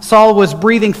 9:1, Saul was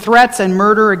breathing threats and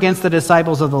murder against the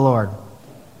disciples of the Lord.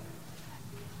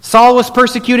 Saul was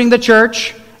persecuting the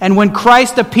church, and when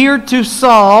Christ appeared to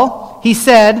Saul, he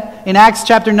said, in Acts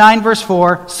chapter 9, verse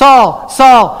 4, "Saul,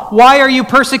 Saul, why are you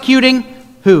persecuting"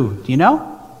 who? Do you know?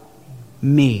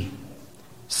 Me.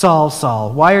 Saul,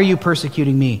 Saul, why are you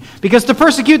persecuting me? Because to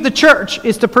persecute the church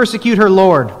is to persecute her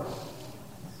Lord.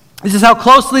 This is how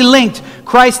closely linked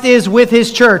Christ is with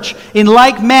his church. In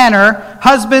like manner,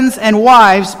 husbands and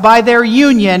wives, by their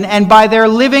union and by their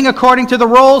living according to the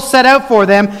roles set out for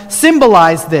them,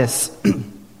 symbolize this.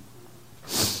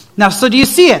 Now, so do you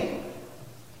see it?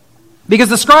 Because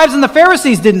the scribes and the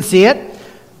Pharisees didn't see it.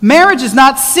 Marriage is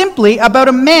not simply about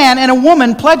a man and a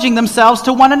woman pledging themselves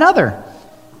to one another.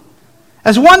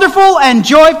 As wonderful and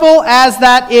joyful as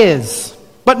that is,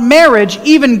 but marriage,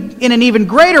 even in an even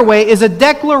greater way, is a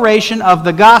declaration of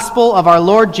the gospel of our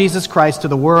Lord Jesus Christ to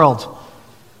the world.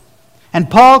 And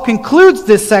Paul concludes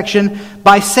this section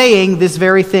by saying this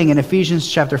very thing in Ephesians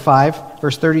chapter 5,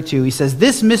 verse 32. He says,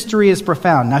 this mystery is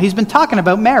profound. Now, he's been talking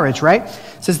about marriage, right?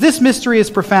 He says, this mystery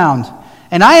is profound.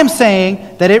 And I am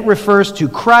saying that it refers to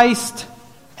Christ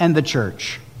and the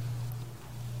church.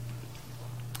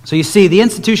 So you see, the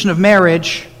institution of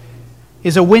marriage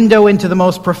is a window into the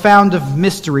most profound of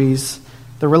mysteries,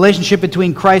 the relationship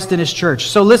between Christ and his church.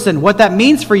 So listen, what that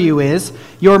means for you is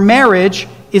your marriage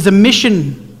is a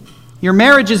mission. Your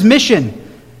marriage is mission.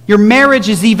 Your marriage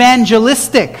is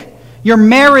evangelistic. Your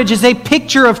marriage is a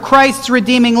picture of Christ's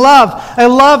redeeming love, a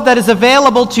love that is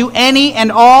available to any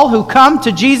and all who come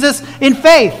to Jesus in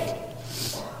faith.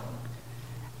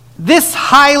 This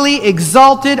highly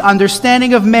exalted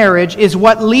understanding of marriage is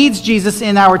what leads Jesus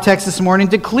in our text this morning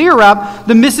to clear up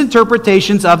the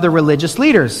misinterpretations of the religious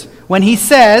leaders. When he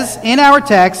says in our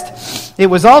text, it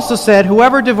was also said,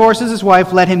 whoever divorces his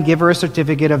wife, let him give her a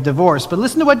certificate of divorce. But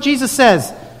listen to what Jesus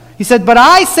says. He said, but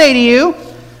I say to you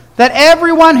that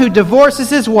everyone who divorces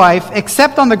his wife,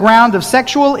 except on the ground of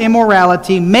sexual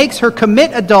immorality, makes her commit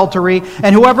adultery,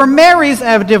 and whoever marries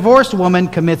a divorced woman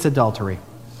commits adultery.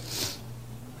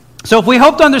 So if we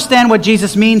hope to understand what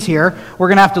Jesus means here, we're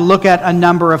going to have to look at a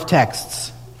number of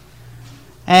texts.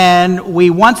 And we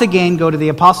once again go to the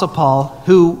Apostle Paul,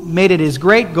 who made it his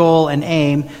great goal and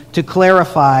aim to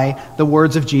clarify the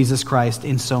words of Jesus Christ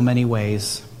in so many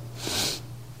ways.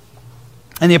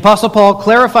 And the Apostle Paul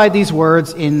clarified these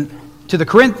words when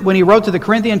he wrote to the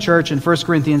Corinthian church in 1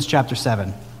 Corinthians chapter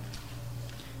 7.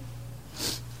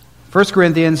 1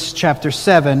 Corinthians chapter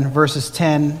 7, verses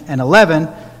 10 and 11,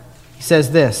 he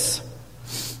says this,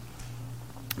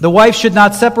 the wife should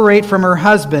not separate from her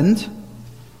husband,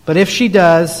 but if she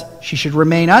does, she should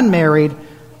remain unmarried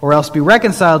or else be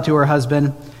reconciled to her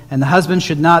husband, and the husband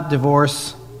should not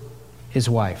divorce his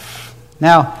wife.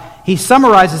 Now, he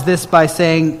summarizes this by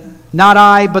saying, not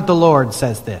I, but the Lord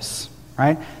says this,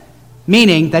 right?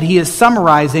 Meaning that he is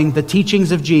summarizing the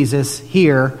teachings of Jesus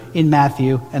here in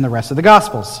Matthew and the rest of the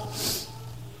Gospels.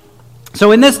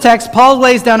 So in this text, Paul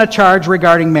lays down a charge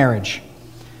regarding marriage.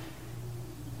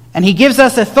 And he gives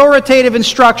us authoritative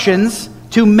instructions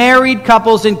to married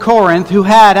couples in Corinth who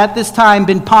had, at this time,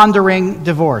 been pondering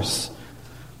divorce.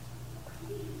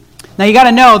 Now you got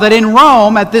to know that in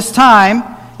Rome, at this time,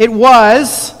 it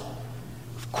was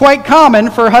quite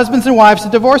common for husbands and wives to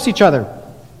divorce each other.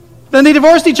 Then they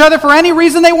divorced each other for any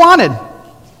reason they wanted.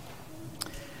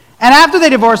 And after they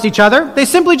divorced each other, they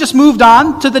simply just moved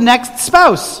on to the next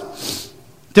spouse.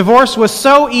 Divorce was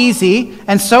so easy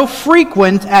and so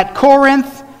frequent at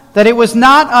Corinth that it was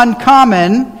not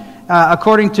uncommon,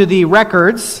 according to the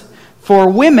records, for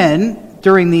women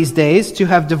during these days to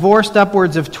have divorced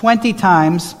upwards of 20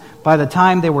 times by the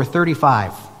time they were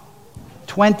 35.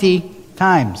 20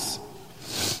 times.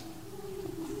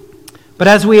 But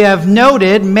as we have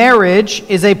noted, marriage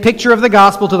is a picture of the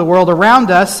gospel to the world around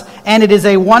us, and it is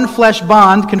a one-flesh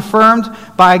bond confirmed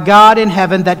by God in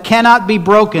heaven that cannot be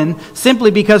broken simply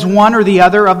because one or the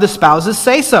other of the spouses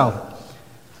say so.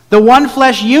 The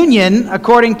one-flesh union,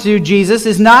 according to Jesus,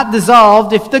 is not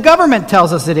dissolved if the government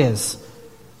tells us it is.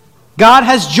 God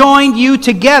has joined you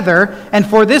together, and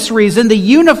for this reason, the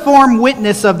uniform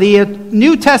witness of the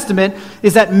New Testament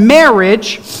is that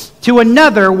marriage to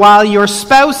another while your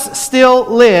spouse still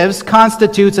lives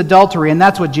constitutes adultery. And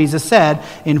that's what Jesus said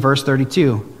in verse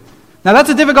 32. Now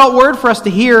that's a difficult word for us to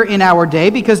hear in our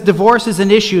day because divorce is an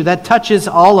issue that touches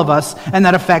all of us and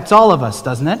that affects all of us,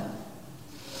 doesn't it?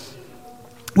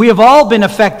 We have all been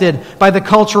affected by the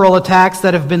cultural attacks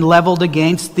that have been leveled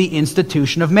against the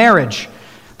institution of marriage.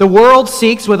 The world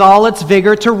seeks with all its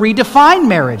vigor to redefine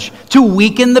marriage, to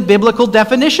weaken the biblical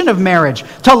definition of marriage,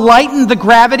 to lighten the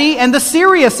gravity and the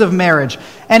seriousness of marriage.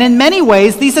 And in many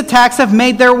ways, these attacks have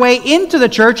made their way into the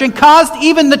church and caused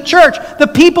even the church, the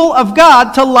people of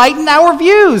God, to lighten our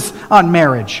views on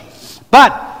marriage.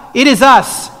 But it is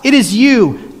us, it is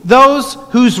you, those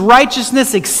whose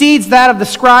righteousness exceeds that of the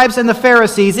scribes and the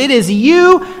Pharisees. It is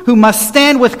you who must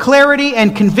stand with clarity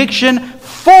and conviction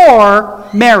for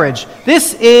marriage.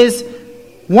 This is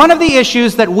one of the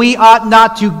issues that we ought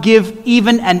not to give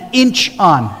even an inch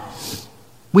on.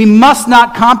 We must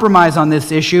not compromise on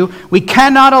this issue. We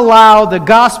cannot allow the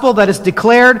gospel that is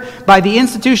declared by the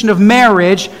institution of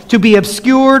marriage to be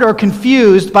obscured or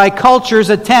confused by culture's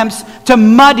attempts to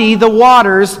muddy the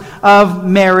waters of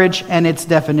marriage and its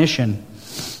definition.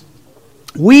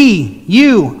 We,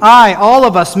 you, I, all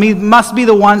of us must be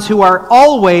the ones who are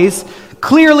always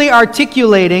clearly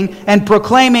articulating and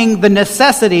proclaiming the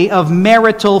necessity of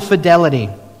marital fidelity,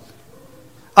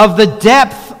 of the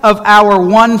depth of our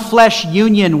one flesh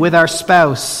union with our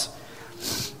spouse.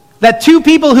 That two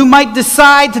people who might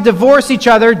decide to divorce each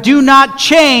other do not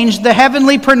change the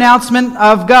heavenly pronouncement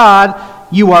of God,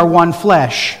 you are one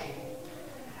flesh.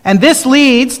 And this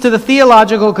leads to the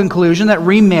theological conclusion that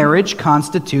remarriage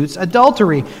constitutes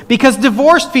adultery, because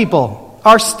divorced people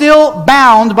are still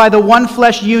bound by the one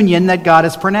flesh union that God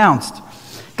has pronounced.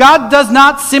 God does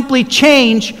not simply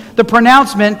change the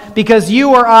pronouncement because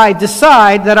you or I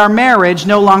decide that our marriage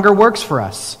no longer works for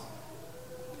us.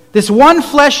 This one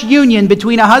flesh union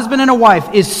between a husband and a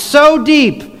wife is so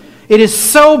deep, it is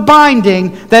so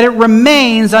binding, that it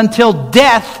remains until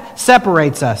death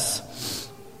separates us.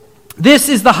 This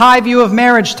is the high view of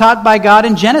marriage taught by God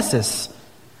in Genesis,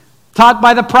 taught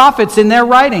by the prophets in their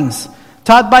writings,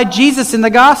 taught by Jesus in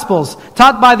the Gospels,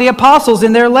 taught by the apostles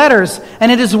in their letters,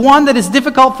 and it is one that is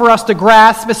difficult for us to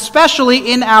grasp,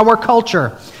 especially in our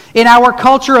culture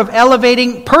of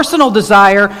elevating personal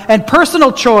desire and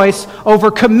personal choice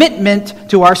over commitment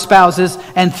to our spouses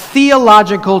and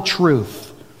theological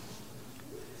truth.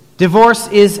 Divorce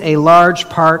is a large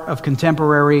part of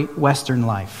contemporary Western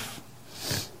life,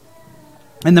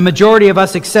 and the majority of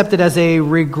us accept it as a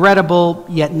regrettable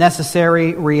yet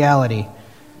necessary reality.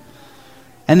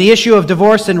 And the issue of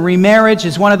divorce and remarriage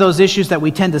is one of those issues that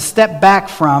we tend to step back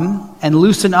from and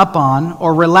loosen up on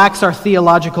or relax our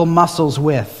theological muscles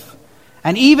with.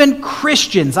 And even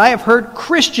Christians, I have heard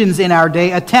Christians in our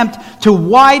day attempt to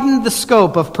widen the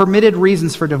scope of permitted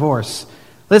reasons for divorce.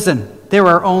 Listen, there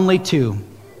are only two.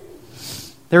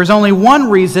 There is only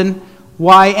one reason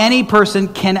why any person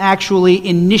can actually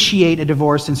initiate a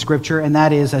divorce in Scripture, and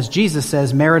that is, as Jesus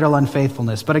says, marital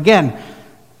unfaithfulness. But again,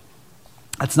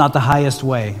 that's not the highest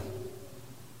way.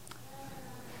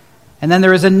 And then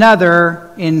there is another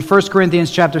in 1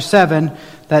 Corinthians chapter 7,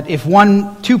 that if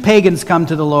two pagans come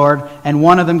to the Lord and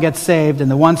one of them gets saved and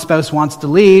the one spouse wants to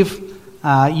leave,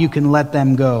 you can let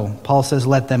them go. Paul says,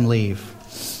 let them leave.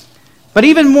 But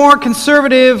even more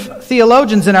conservative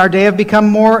theologians in our day have become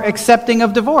more accepting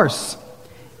of divorce.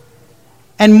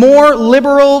 And more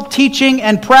liberal teaching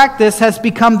and practice has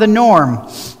become the norm.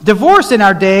 Divorce in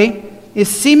our day is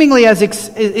seemingly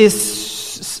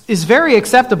is very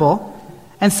acceptable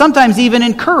and sometimes even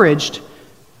encouraged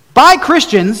by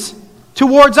Christians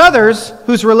towards others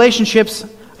whose relationships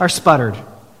are sputtered.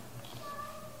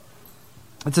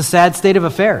 It's a sad state of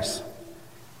affairs.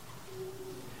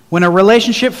 When a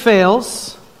relationship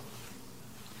fails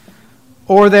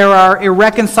or there are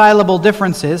irreconcilable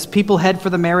differences, people head for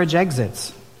the marriage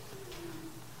exits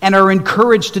and are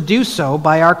encouraged to do so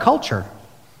by our culture.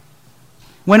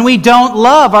 When we don't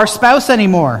love our spouse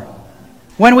anymore,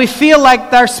 when we feel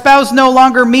like our spouse no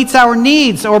longer meets our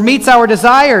needs or meets our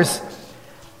desires,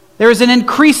 there is an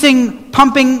increasing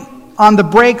pumping on the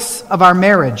brakes of our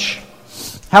marriage.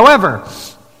 However,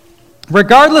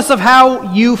 regardless of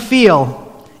how you feel,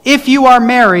 if you are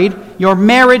married, your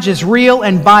marriage is real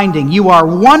and binding. You are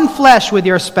one flesh with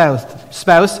your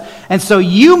spouse, and so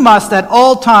you must at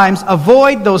all times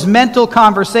avoid those mental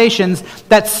conversations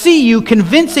that see you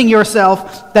convincing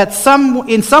yourself that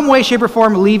in some way, shape, or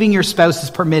form leaving your spouse is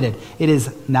permitted. It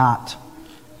is not.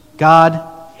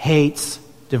 God hates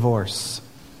divorce.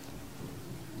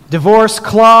 Divorce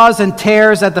claws and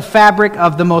tears at the fabric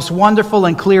of the most wonderful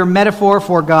and clear metaphor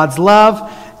for God's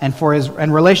love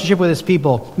and relationship with His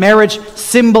people. Marriage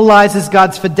symbolizes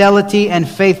God's fidelity and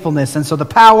faithfulness. And so the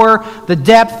power, the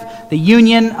depth, the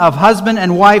union of husband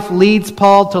and wife leads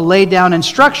Paul to lay down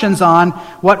instructions on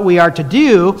what we are to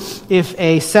do if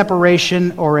a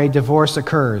separation or a divorce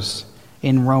occurs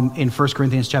in 1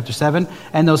 Corinthians chapter 7.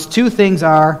 And those two things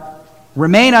are: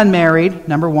 remain unmarried,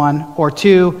 number one, or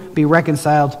two, be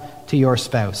reconciled to your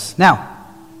spouse. Now,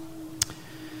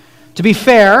 to be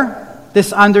fair,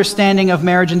 this understanding of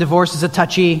marriage and divorce is a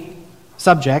touchy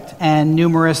subject, and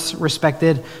numerous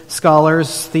respected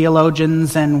scholars,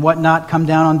 theologians, and whatnot come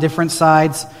down on different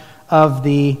sides of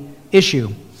the issue.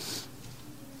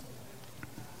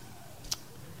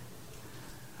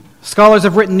 Scholars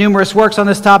have written numerous works on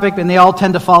this topic, and they all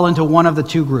tend to fall into one of the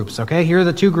two groups, okay? Here are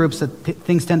the two groups that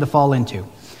things tend to fall into.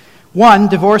 1,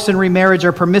 divorce and remarriage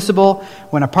are permissible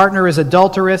when a partner is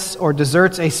adulterous or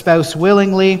deserts a spouse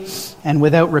willingly and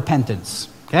without repentance.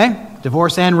 Okay?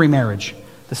 Divorce and remarriage.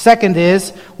 The second is,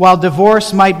 while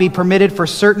divorce might be permitted for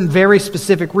certain very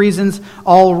specific reasons,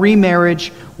 all remarriage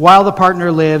while the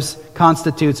partner lives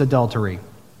constitutes adultery.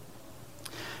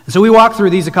 So we walked through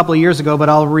these a couple of years ago, but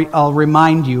I'll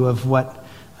remind you of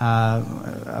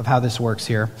of how this works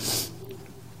here.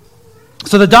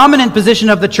 So the dominant position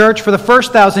of the church for the first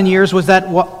 1,000 years was that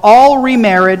all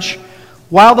remarriage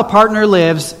while the partner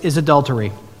lives is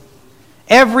adultery.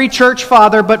 Every church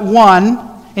father but one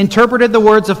interpreted the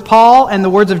words of Paul and the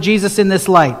words of Jesus in this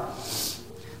light.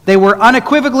 They were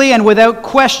unequivocally and without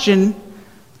question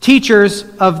teachers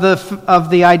of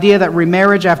the idea that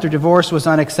remarriage after divorce was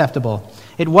unacceptable.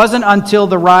 It wasn't until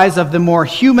the rise of the more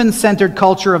human-centered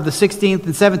culture of the 16th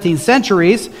and 17th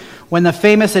centuries when the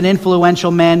famous and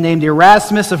influential man named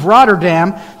Erasmus of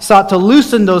Rotterdam sought to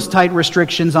loosen those tight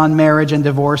restrictions on marriage and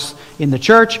divorce in the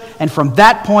church. And from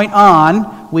that point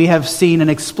on, we have seen an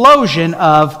explosion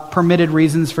of permitted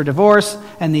reasons for divorce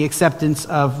and the acceptance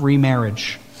of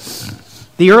remarriage.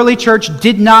 The early church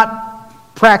did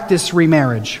not practice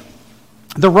remarriage.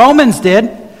 The Romans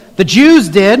did, the Jews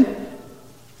did,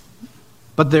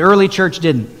 but the early church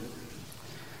didn't.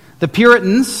 The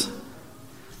Puritans,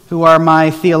 who are my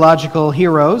theological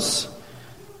heroes,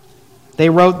 they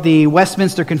wrote the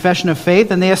Westminster Confession of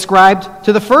Faith, and they ascribed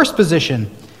to the first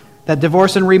position, that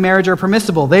divorce and remarriage are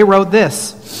permissible. They wrote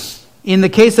this: in the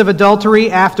case of adultery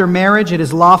after marriage, it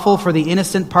is lawful for the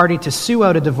innocent party to sue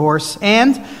out a divorce,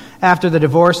 and after the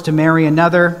divorce to marry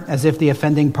another, as if the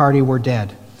offending party were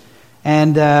dead.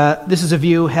 And this is a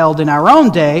view held in our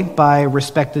own day by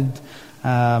respected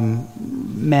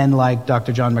men like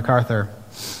Dr. John MacArthur.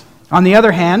 On the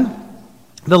other hand,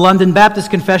 the London Baptist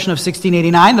Confession of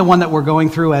 1689, the one that we're going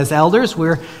through as elders,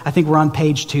 I think we're on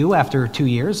page 2 after 2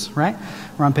 years, right?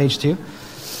 We're on page 2.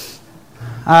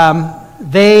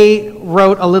 They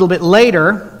wrote a little bit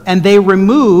later, and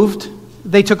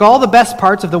they took all the best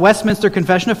parts of the Westminster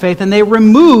Confession of Faith, and they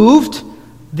removed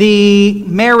the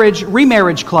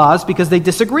remarriage clause because they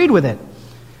disagreed with it.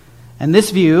 And this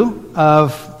view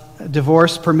of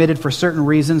divorce permitted for certain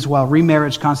reasons while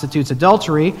remarriage constitutes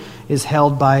adultery is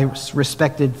held by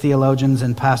respected theologians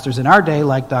and pastors in our day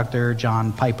like Dr.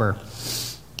 John Piper.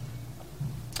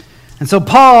 And so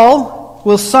Paul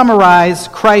will summarize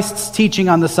Christ's teaching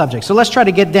on the subject. So let's try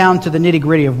to get down to the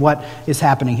nitty-gritty of what is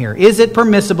happening here. Is it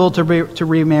permissible to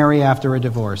remarry after a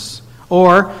divorce?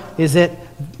 Or is it,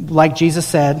 like Jesus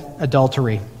said,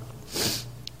 adultery?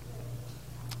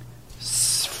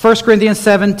 1 Corinthians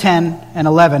 7, 10, and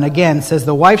 11, again, says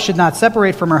the wife should not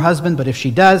separate from her husband, but if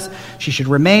she does, she should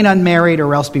remain unmarried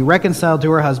or else be reconciled to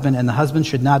her husband, and the husband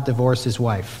should not divorce his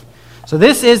wife. So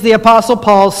this is the Apostle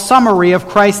Paul's summary of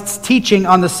Christ's teaching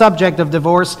on the subject of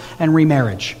divorce and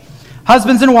remarriage.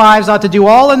 Husbands and wives ought to do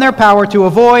all in their power to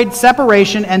avoid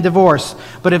separation and divorce.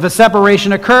 But if a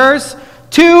separation occurs,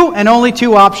 2 and only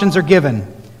 2 options are given.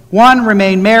 1,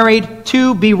 remain married.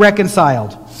 2, be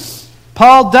reconciled.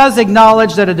 Paul does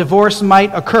acknowledge that a divorce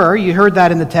might occur, you heard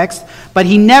that in the text, but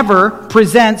he never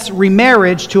presents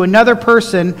remarriage to another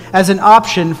person as an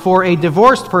option for a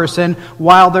divorced person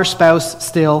while their spouse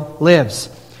still lives.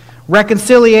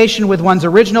 Reconciliation with one's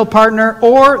original partner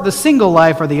or the single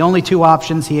life are the only 2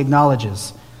 options he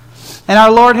acknowledges. And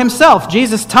our Lord himself,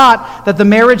 Jesus, taught that the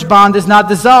marriage bond is not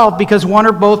dissolved because one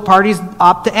or both parties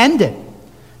opt to end it.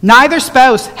 Neither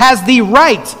spouse has the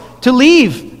right to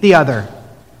leave the other,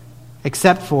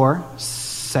 except for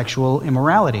sexual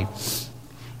immorality.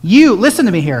 Listen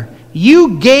to me here.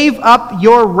 You gave up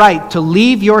your right to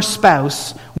leave your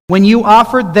spouse when you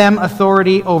offered them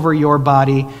authority over your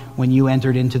body when you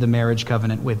entered into the marriage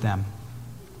covenant with them.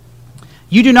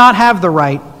 You do not have the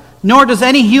right, nor does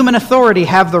any human authority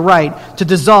have the right to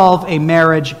dissolve a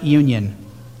marriage union.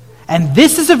 And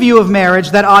this is a view of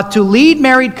marriage that ought to lead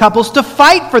married couples to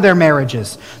fight for their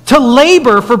marriages, to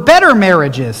labor for better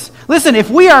marriages. Listen, if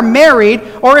we are married,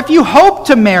 or if you hope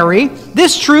to marry,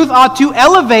 this truth ought to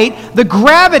elevate the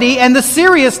gravity and the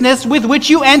seriousness with which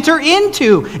you enter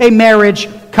into a marriage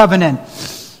covenant.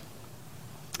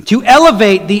 To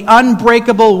elevate the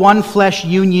unbreakable one-flesh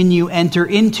union you enter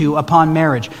into upon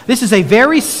marriage. This is a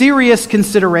very serious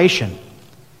consideration.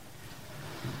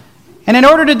 And in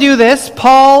order to do this,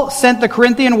 Paul sent the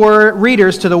Corinthian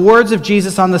readers to the words of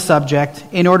Jesus on the subject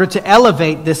in order to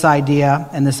elevate this idea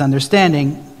and this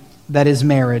understanding that is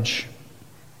marriage,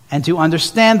 and to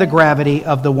understand the gravity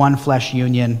of the one flesh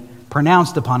union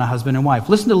pronounced upon a husband and wife.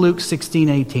 Listen to Luke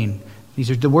 16:18. These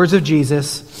are the words of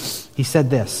Jesus. He said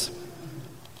this: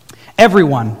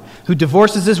 "Everyone who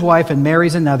divorces his wife and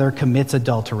marries another commits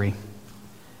adultery.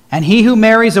 And he who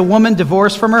marries a woman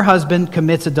divorced from her husband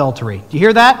commits adultery. Do you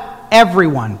hear that?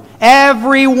 Everyone.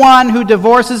 Everyone who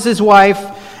divorces his wife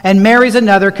and marries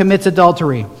another commits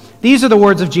adultery. These are the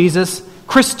words of Jesus,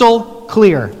 crystal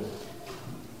clear.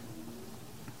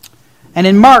 And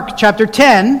in Mark chapter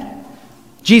 10,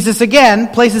 Jesus again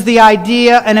places the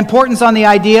idea and importance on the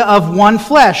idea of one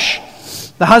flesh.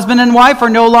 The husband and wife are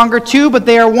no longer two, but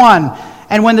they are one.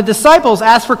 And when the disciples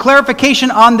asked for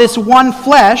clarification on this one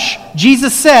flesh,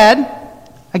 Jesus said,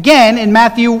 again in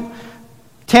Matthew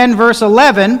 10 verse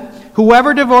 11,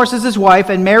 whoever divorces his wife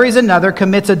and marries another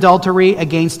commits adultery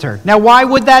against her. Now why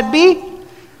would that be?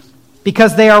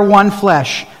 Because they are one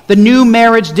flesh. The new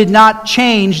marriage did not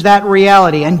change that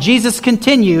reality. And Jesus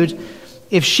continued,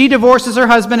 if she divorces her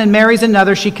husband and marries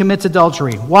another, she commits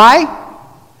adultery. Why?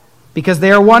 Because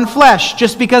they are one flesh.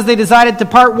 Just because they decided to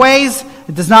part ways,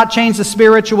 it does not change the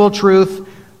spiritual truth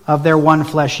of their one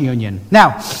flesh union.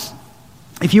 Now,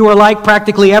 if you are like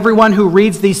practically everyone who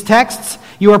reads these texts,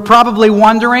 you are probably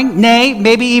wondering, nay,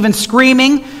 maybe even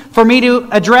screaming, for me to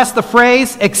address the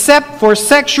phrase, except for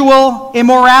sexual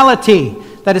immorality,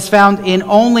 that is found in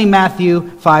only Matthew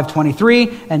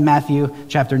 5:23 and Matthew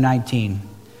chapter 19.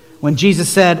 When Jesus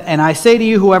said, and I say to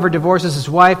you, whoever divorces his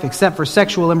wife except for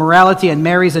sexual immorality and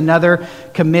marries another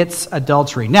commits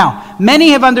adultery. Now, many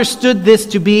have understood this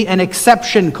to be an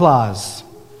exception clause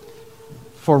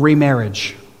for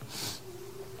remarriage.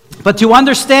 But to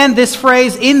understand this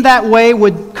phrase in that way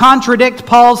would contradict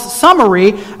Paul's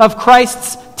summary of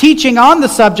Christ's teaching on the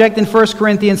subject in 1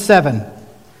 Corinthians 7.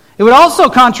 It would also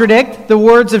contradict the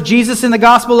words of Jesus in the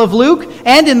Gospel of Luke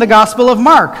and in the Gospel of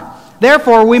Mark.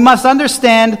 Therefore, we must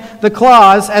understand the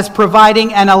clause as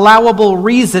providing an allowable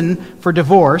reason for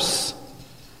divorce.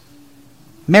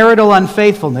 Marital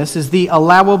unfaithfulness is the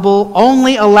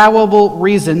only allowable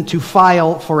reason to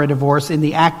file for a divorce in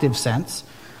the active sense,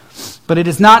 but it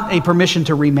is not a permission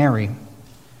to remarry,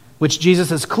 which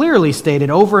Jesus has clearly stated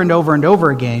over and over and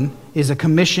over again is a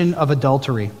commission of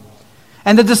adultery.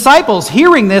 And the disciples,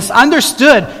 hearing this,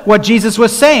 understood what Jesus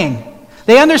was saying.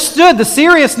 They understood the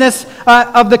seriousness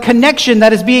of the connection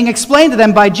that is being explained to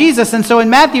them by Jesus. And so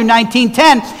in Matthew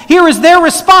 19:10, here is their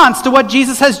response to what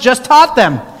Jesus has just taught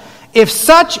them. If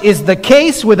such is the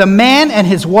case with a man and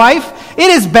his wife,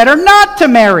 it is better not to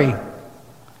marry.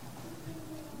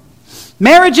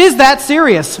 Marriage is that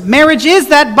serious. Marriage is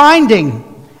that binding.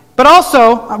 But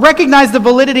also, recognize the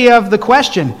validity of the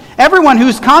question. Everyone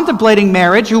who's contemplating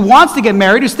marriage, who wants to get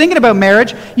married, who's thinking about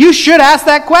marriage, you should ask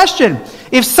that question.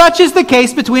 If such is the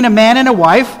case between a man and a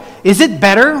wife, is it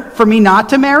better for me not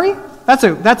to marry? That's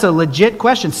a legit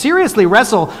question. Seriously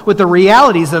wrestle with the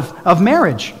realities of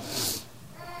marriage.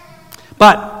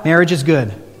 But marriage is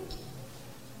good.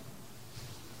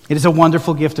 It is a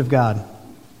wonderful gift of God.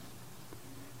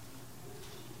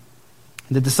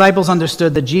 The disciples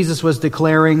understood that Jesus was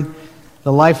declaring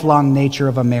the lifelong nature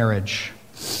of a marriage.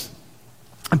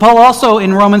 And Paul also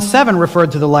in Romans 7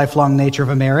 referred to the lifelong nature of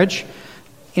a marriage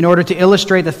in order to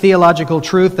illustrate the theological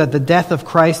truth that the death of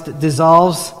Christ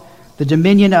dissolves the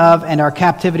dominion of and our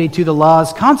captivity to the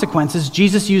law's consequences.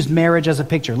 Jesus used marriage as a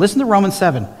picture. Listen to Romans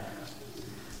 7.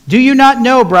 Do you not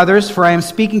know, brothers, for I am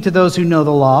speaking to those who know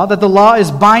the law, that the law is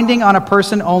binding on a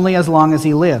person only as long as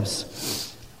he lives?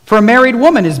 For a married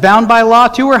woman is bound by law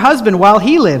to her husband while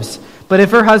he lives. But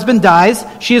if her husband dies,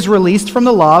 she is released from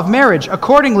the law of marriage.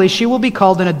 Accordingly, she will be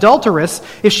called an adulteress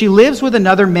if she lives with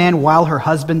another man while her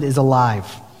husband is alive.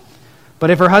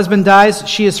 But if her husband dies,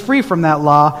 she is free from that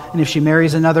law, and if she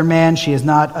marries another man, she is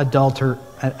not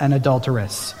an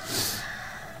adulteress.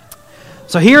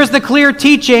 So here's the clear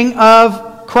teaching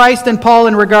of Christ and Paul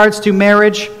in regards to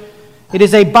marriage. It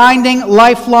is a binding,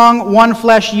 lifelong,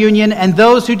 one-flesh union, and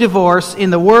those who divorce, in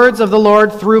the words of the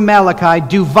Lord through Malachi,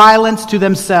 do violence to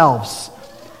themselves.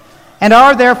 And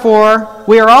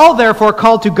we are all therefore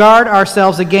called to guard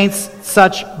ourselves against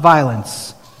such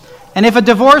violence. And if a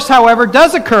divorce, however,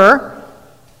 does occur,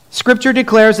 Scripture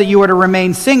declares that you are to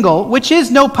remain single, which is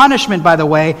no punishment, by the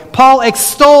way. Paul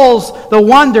extols the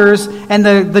wonders and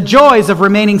the joys of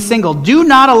remaining single. Do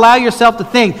not allow yourself to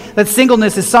think that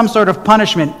singleness is some sort of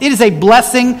punishment. It is a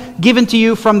blessing given to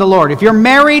you from the Lord. If you're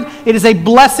married, it is a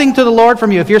blessing to the Lord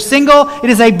from you. If you're single, it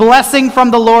is a blessing from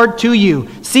the Lord to you.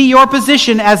 See your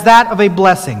position as that of a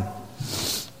blessing.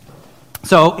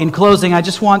 So, in closing, I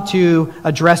just want to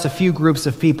address a few groups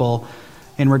of people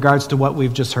in regards to what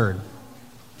we've just heard.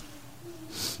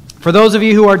 For those of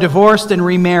you who are divorced and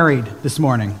remarried this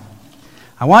morning,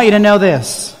 I want you to know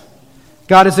this.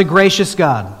 God is a gracious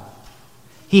God.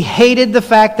 He hated the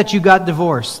fact that you got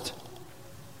divorced.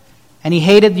 And he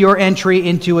hated your entry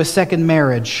into a second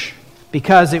marriage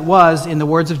because it was, in the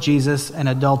words of Jesus, an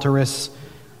adulterous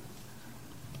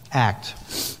act.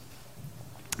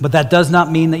 But that does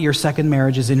not mean that your second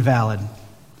marriage is invalid.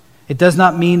 It does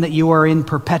not mean that you are in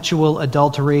perpetual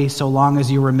adultery so long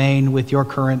as you remain with your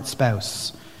current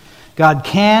spouse. God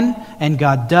can and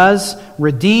God does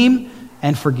redeem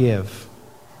and forgive.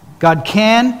 God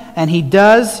can and he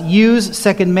does use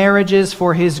second marriages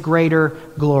for his greater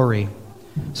glory.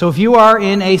 So if you are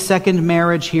in a second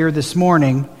marriage here this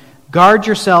morning, guard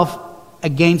yourself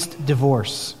against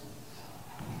divorce.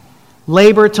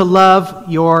 Labor to love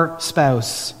your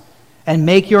spouse and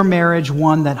make your marriage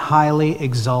one that highly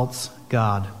exalts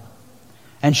God.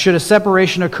 And should a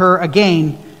separation occur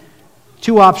again,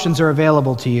 two options are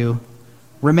available to you.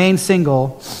 Remain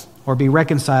single or be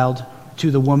reconciled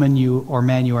to the woman you or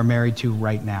man you are married to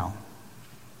right now.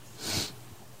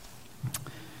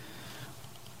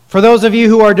 For those of you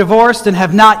who are divorced and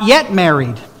have not yet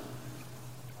married,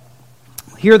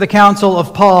 hear the counsel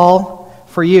of Paul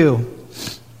for you.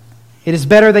 It is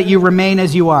better that you remain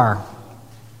as you are.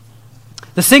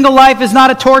 The single life is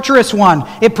not a torturous one.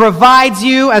 It provides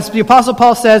you, as the Apostle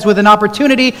Paul says, with an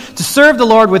opportunity to serve the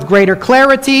Lord with greater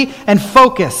clarity and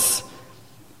focus.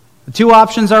 The two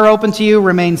options are open to you: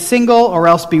 remain single or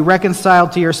else be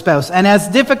reconciled to your spouse. And as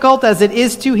difficult as it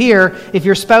is to hear, if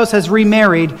your spouse has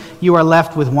remarried, you are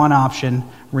left with one option: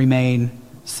 remain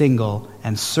single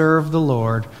and serve the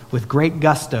Lord with great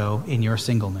gusto in your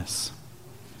singleness.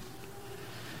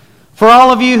 For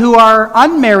all of you who are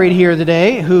unmarried here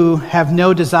today, who have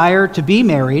no desire to be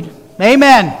married,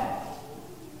 amen.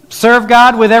 Serve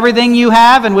God with everything you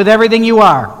have and with everything you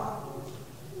are.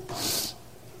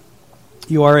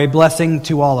 You are a blessing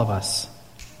to all of us.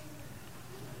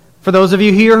 For those of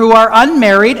you here who are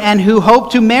unmarried and who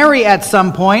hope to marry at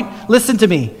some point, listen to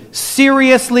me.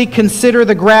 Seriously consider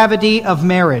the gravity of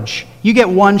marriage. You get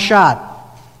one shot.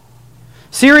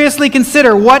 Seriously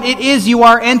consider what it is you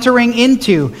are entering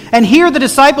into, and hear the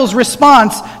disciples'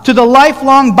 response to the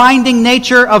lifelong binding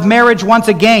nature of marriage once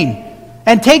again,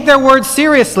 and take their words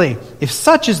seriously. If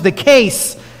such is the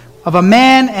case of a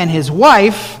man and his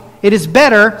wife, it is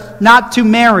better not to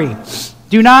marry.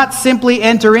 Do not simply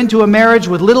enter into a marriage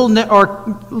with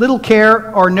little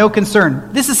care or no concern.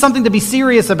 This is something to be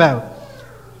serious about.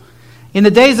 In the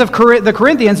days of the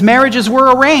Corinthians, marriages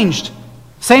were arranged.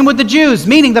 Same with the Jews,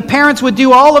 meaning the parents would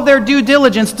do all of their due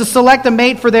diligence to select a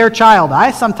mate for their child. I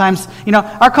sometimes,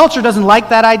 our culture doesn't like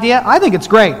that idea. I think it's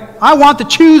great. I want to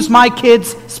choose my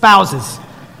kids' spouses.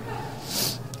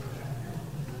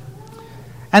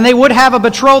 And they would have a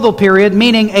betrothal period,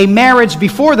 meaning a marriage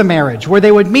before the marriage, where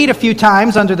they would meet a few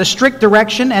times under the strict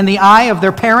direction and the eye of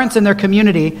their parents and their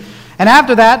community. And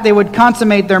after that, they would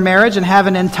consummate their marriage and have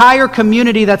an entire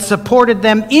community that supported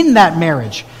them in that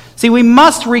marriage. See, we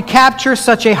must recapture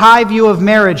such a high view of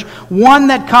marriage, one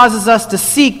that causes us to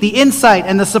seek the insight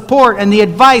and the support and the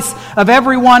advice of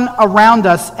everyone around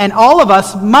us. And all of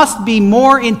us must be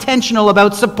more intentional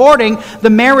about supporting the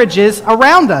marriages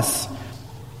around us.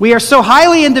 We are so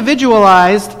highly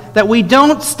individualized that we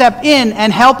don't step in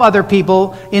and help other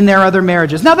people in their other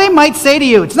marriages. Now, they might say to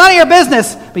you, it's none of your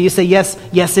business. But you say, yes,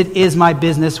 it is my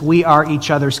business. We are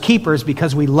each other's keepers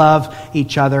because we love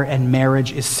each other and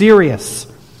marriage is serious.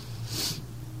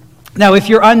 Now, if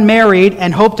you're unmarried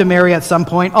and hope to marry at some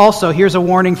point, also, here's a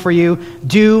warning for you.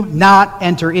 Do not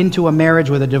enter into a marriage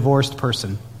with a divorced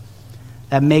person.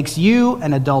 That makes you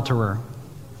an adulterer.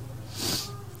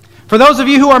 For those of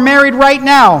you who are married right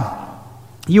now,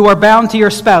 you are bound to your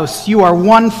spouse. You are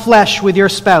one flesh with your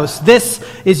spouse. This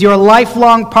is your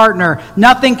lifelong partner.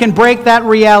 Nothing can break that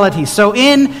reality. So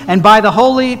in and by the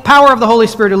holy power of the Holy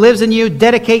Spirit who lives in you,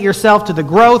 dedicate yourself to the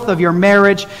growth of your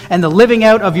marriage and the living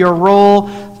out of your role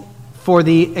for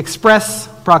the express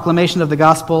proclamation of the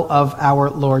gospel of our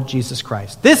Lord Jesus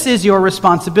Christ. This is your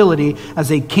responsibility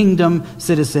as a kingdom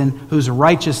citizen whose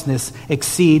righteousness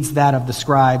exceeds that of the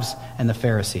scribes and the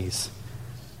Pharisees.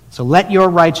 So let your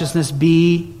righteousness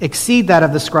exceed that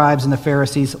of the scribes and the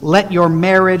Pharisees. Let your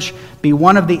marriage be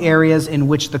one of the areas in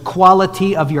which the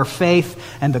quality of your faith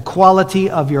and the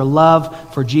quality of your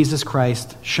love for Jesus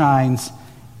Christ shines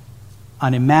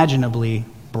unimaginably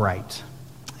bright.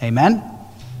 Amen?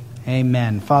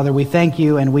 Amen. Father, we thank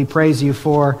you and we praise you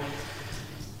for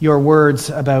your words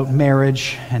about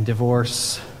marriage and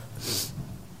divorce.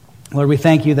 Lord, we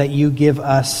thank you that you give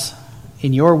us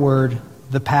in your word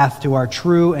the path to our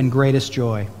true and greatest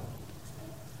joy.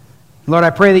 Lord,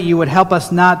 I pray that you would help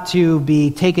us not to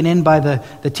be taken in by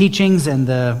the teachings and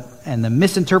the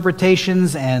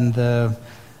misinterpretations and the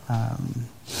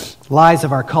lies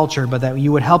of our culture, but that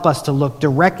you would help us to look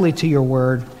directly to your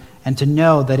word and to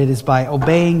know that it is by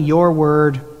obeying your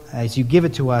word as you give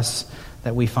it to us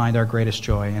that we find our greatest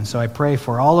joy. And so I pray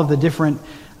for all of the different,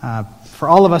 for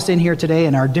all of us in here today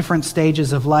in our different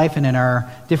stages of life and in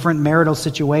our different marital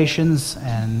situations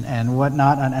and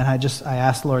whatnot. And I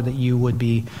ask, Lord, that you would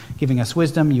be giving us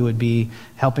wisdom, you would be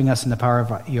helping us in the power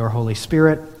of your Holy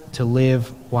Spirit to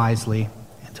live wisely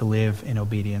and to live in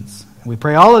obedience. And we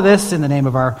pray all of this in the name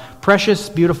of our precious,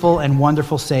 beautiful, and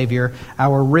wonderful Savior,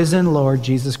 our risen Lord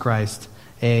Jesus Christ.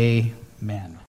 Amen.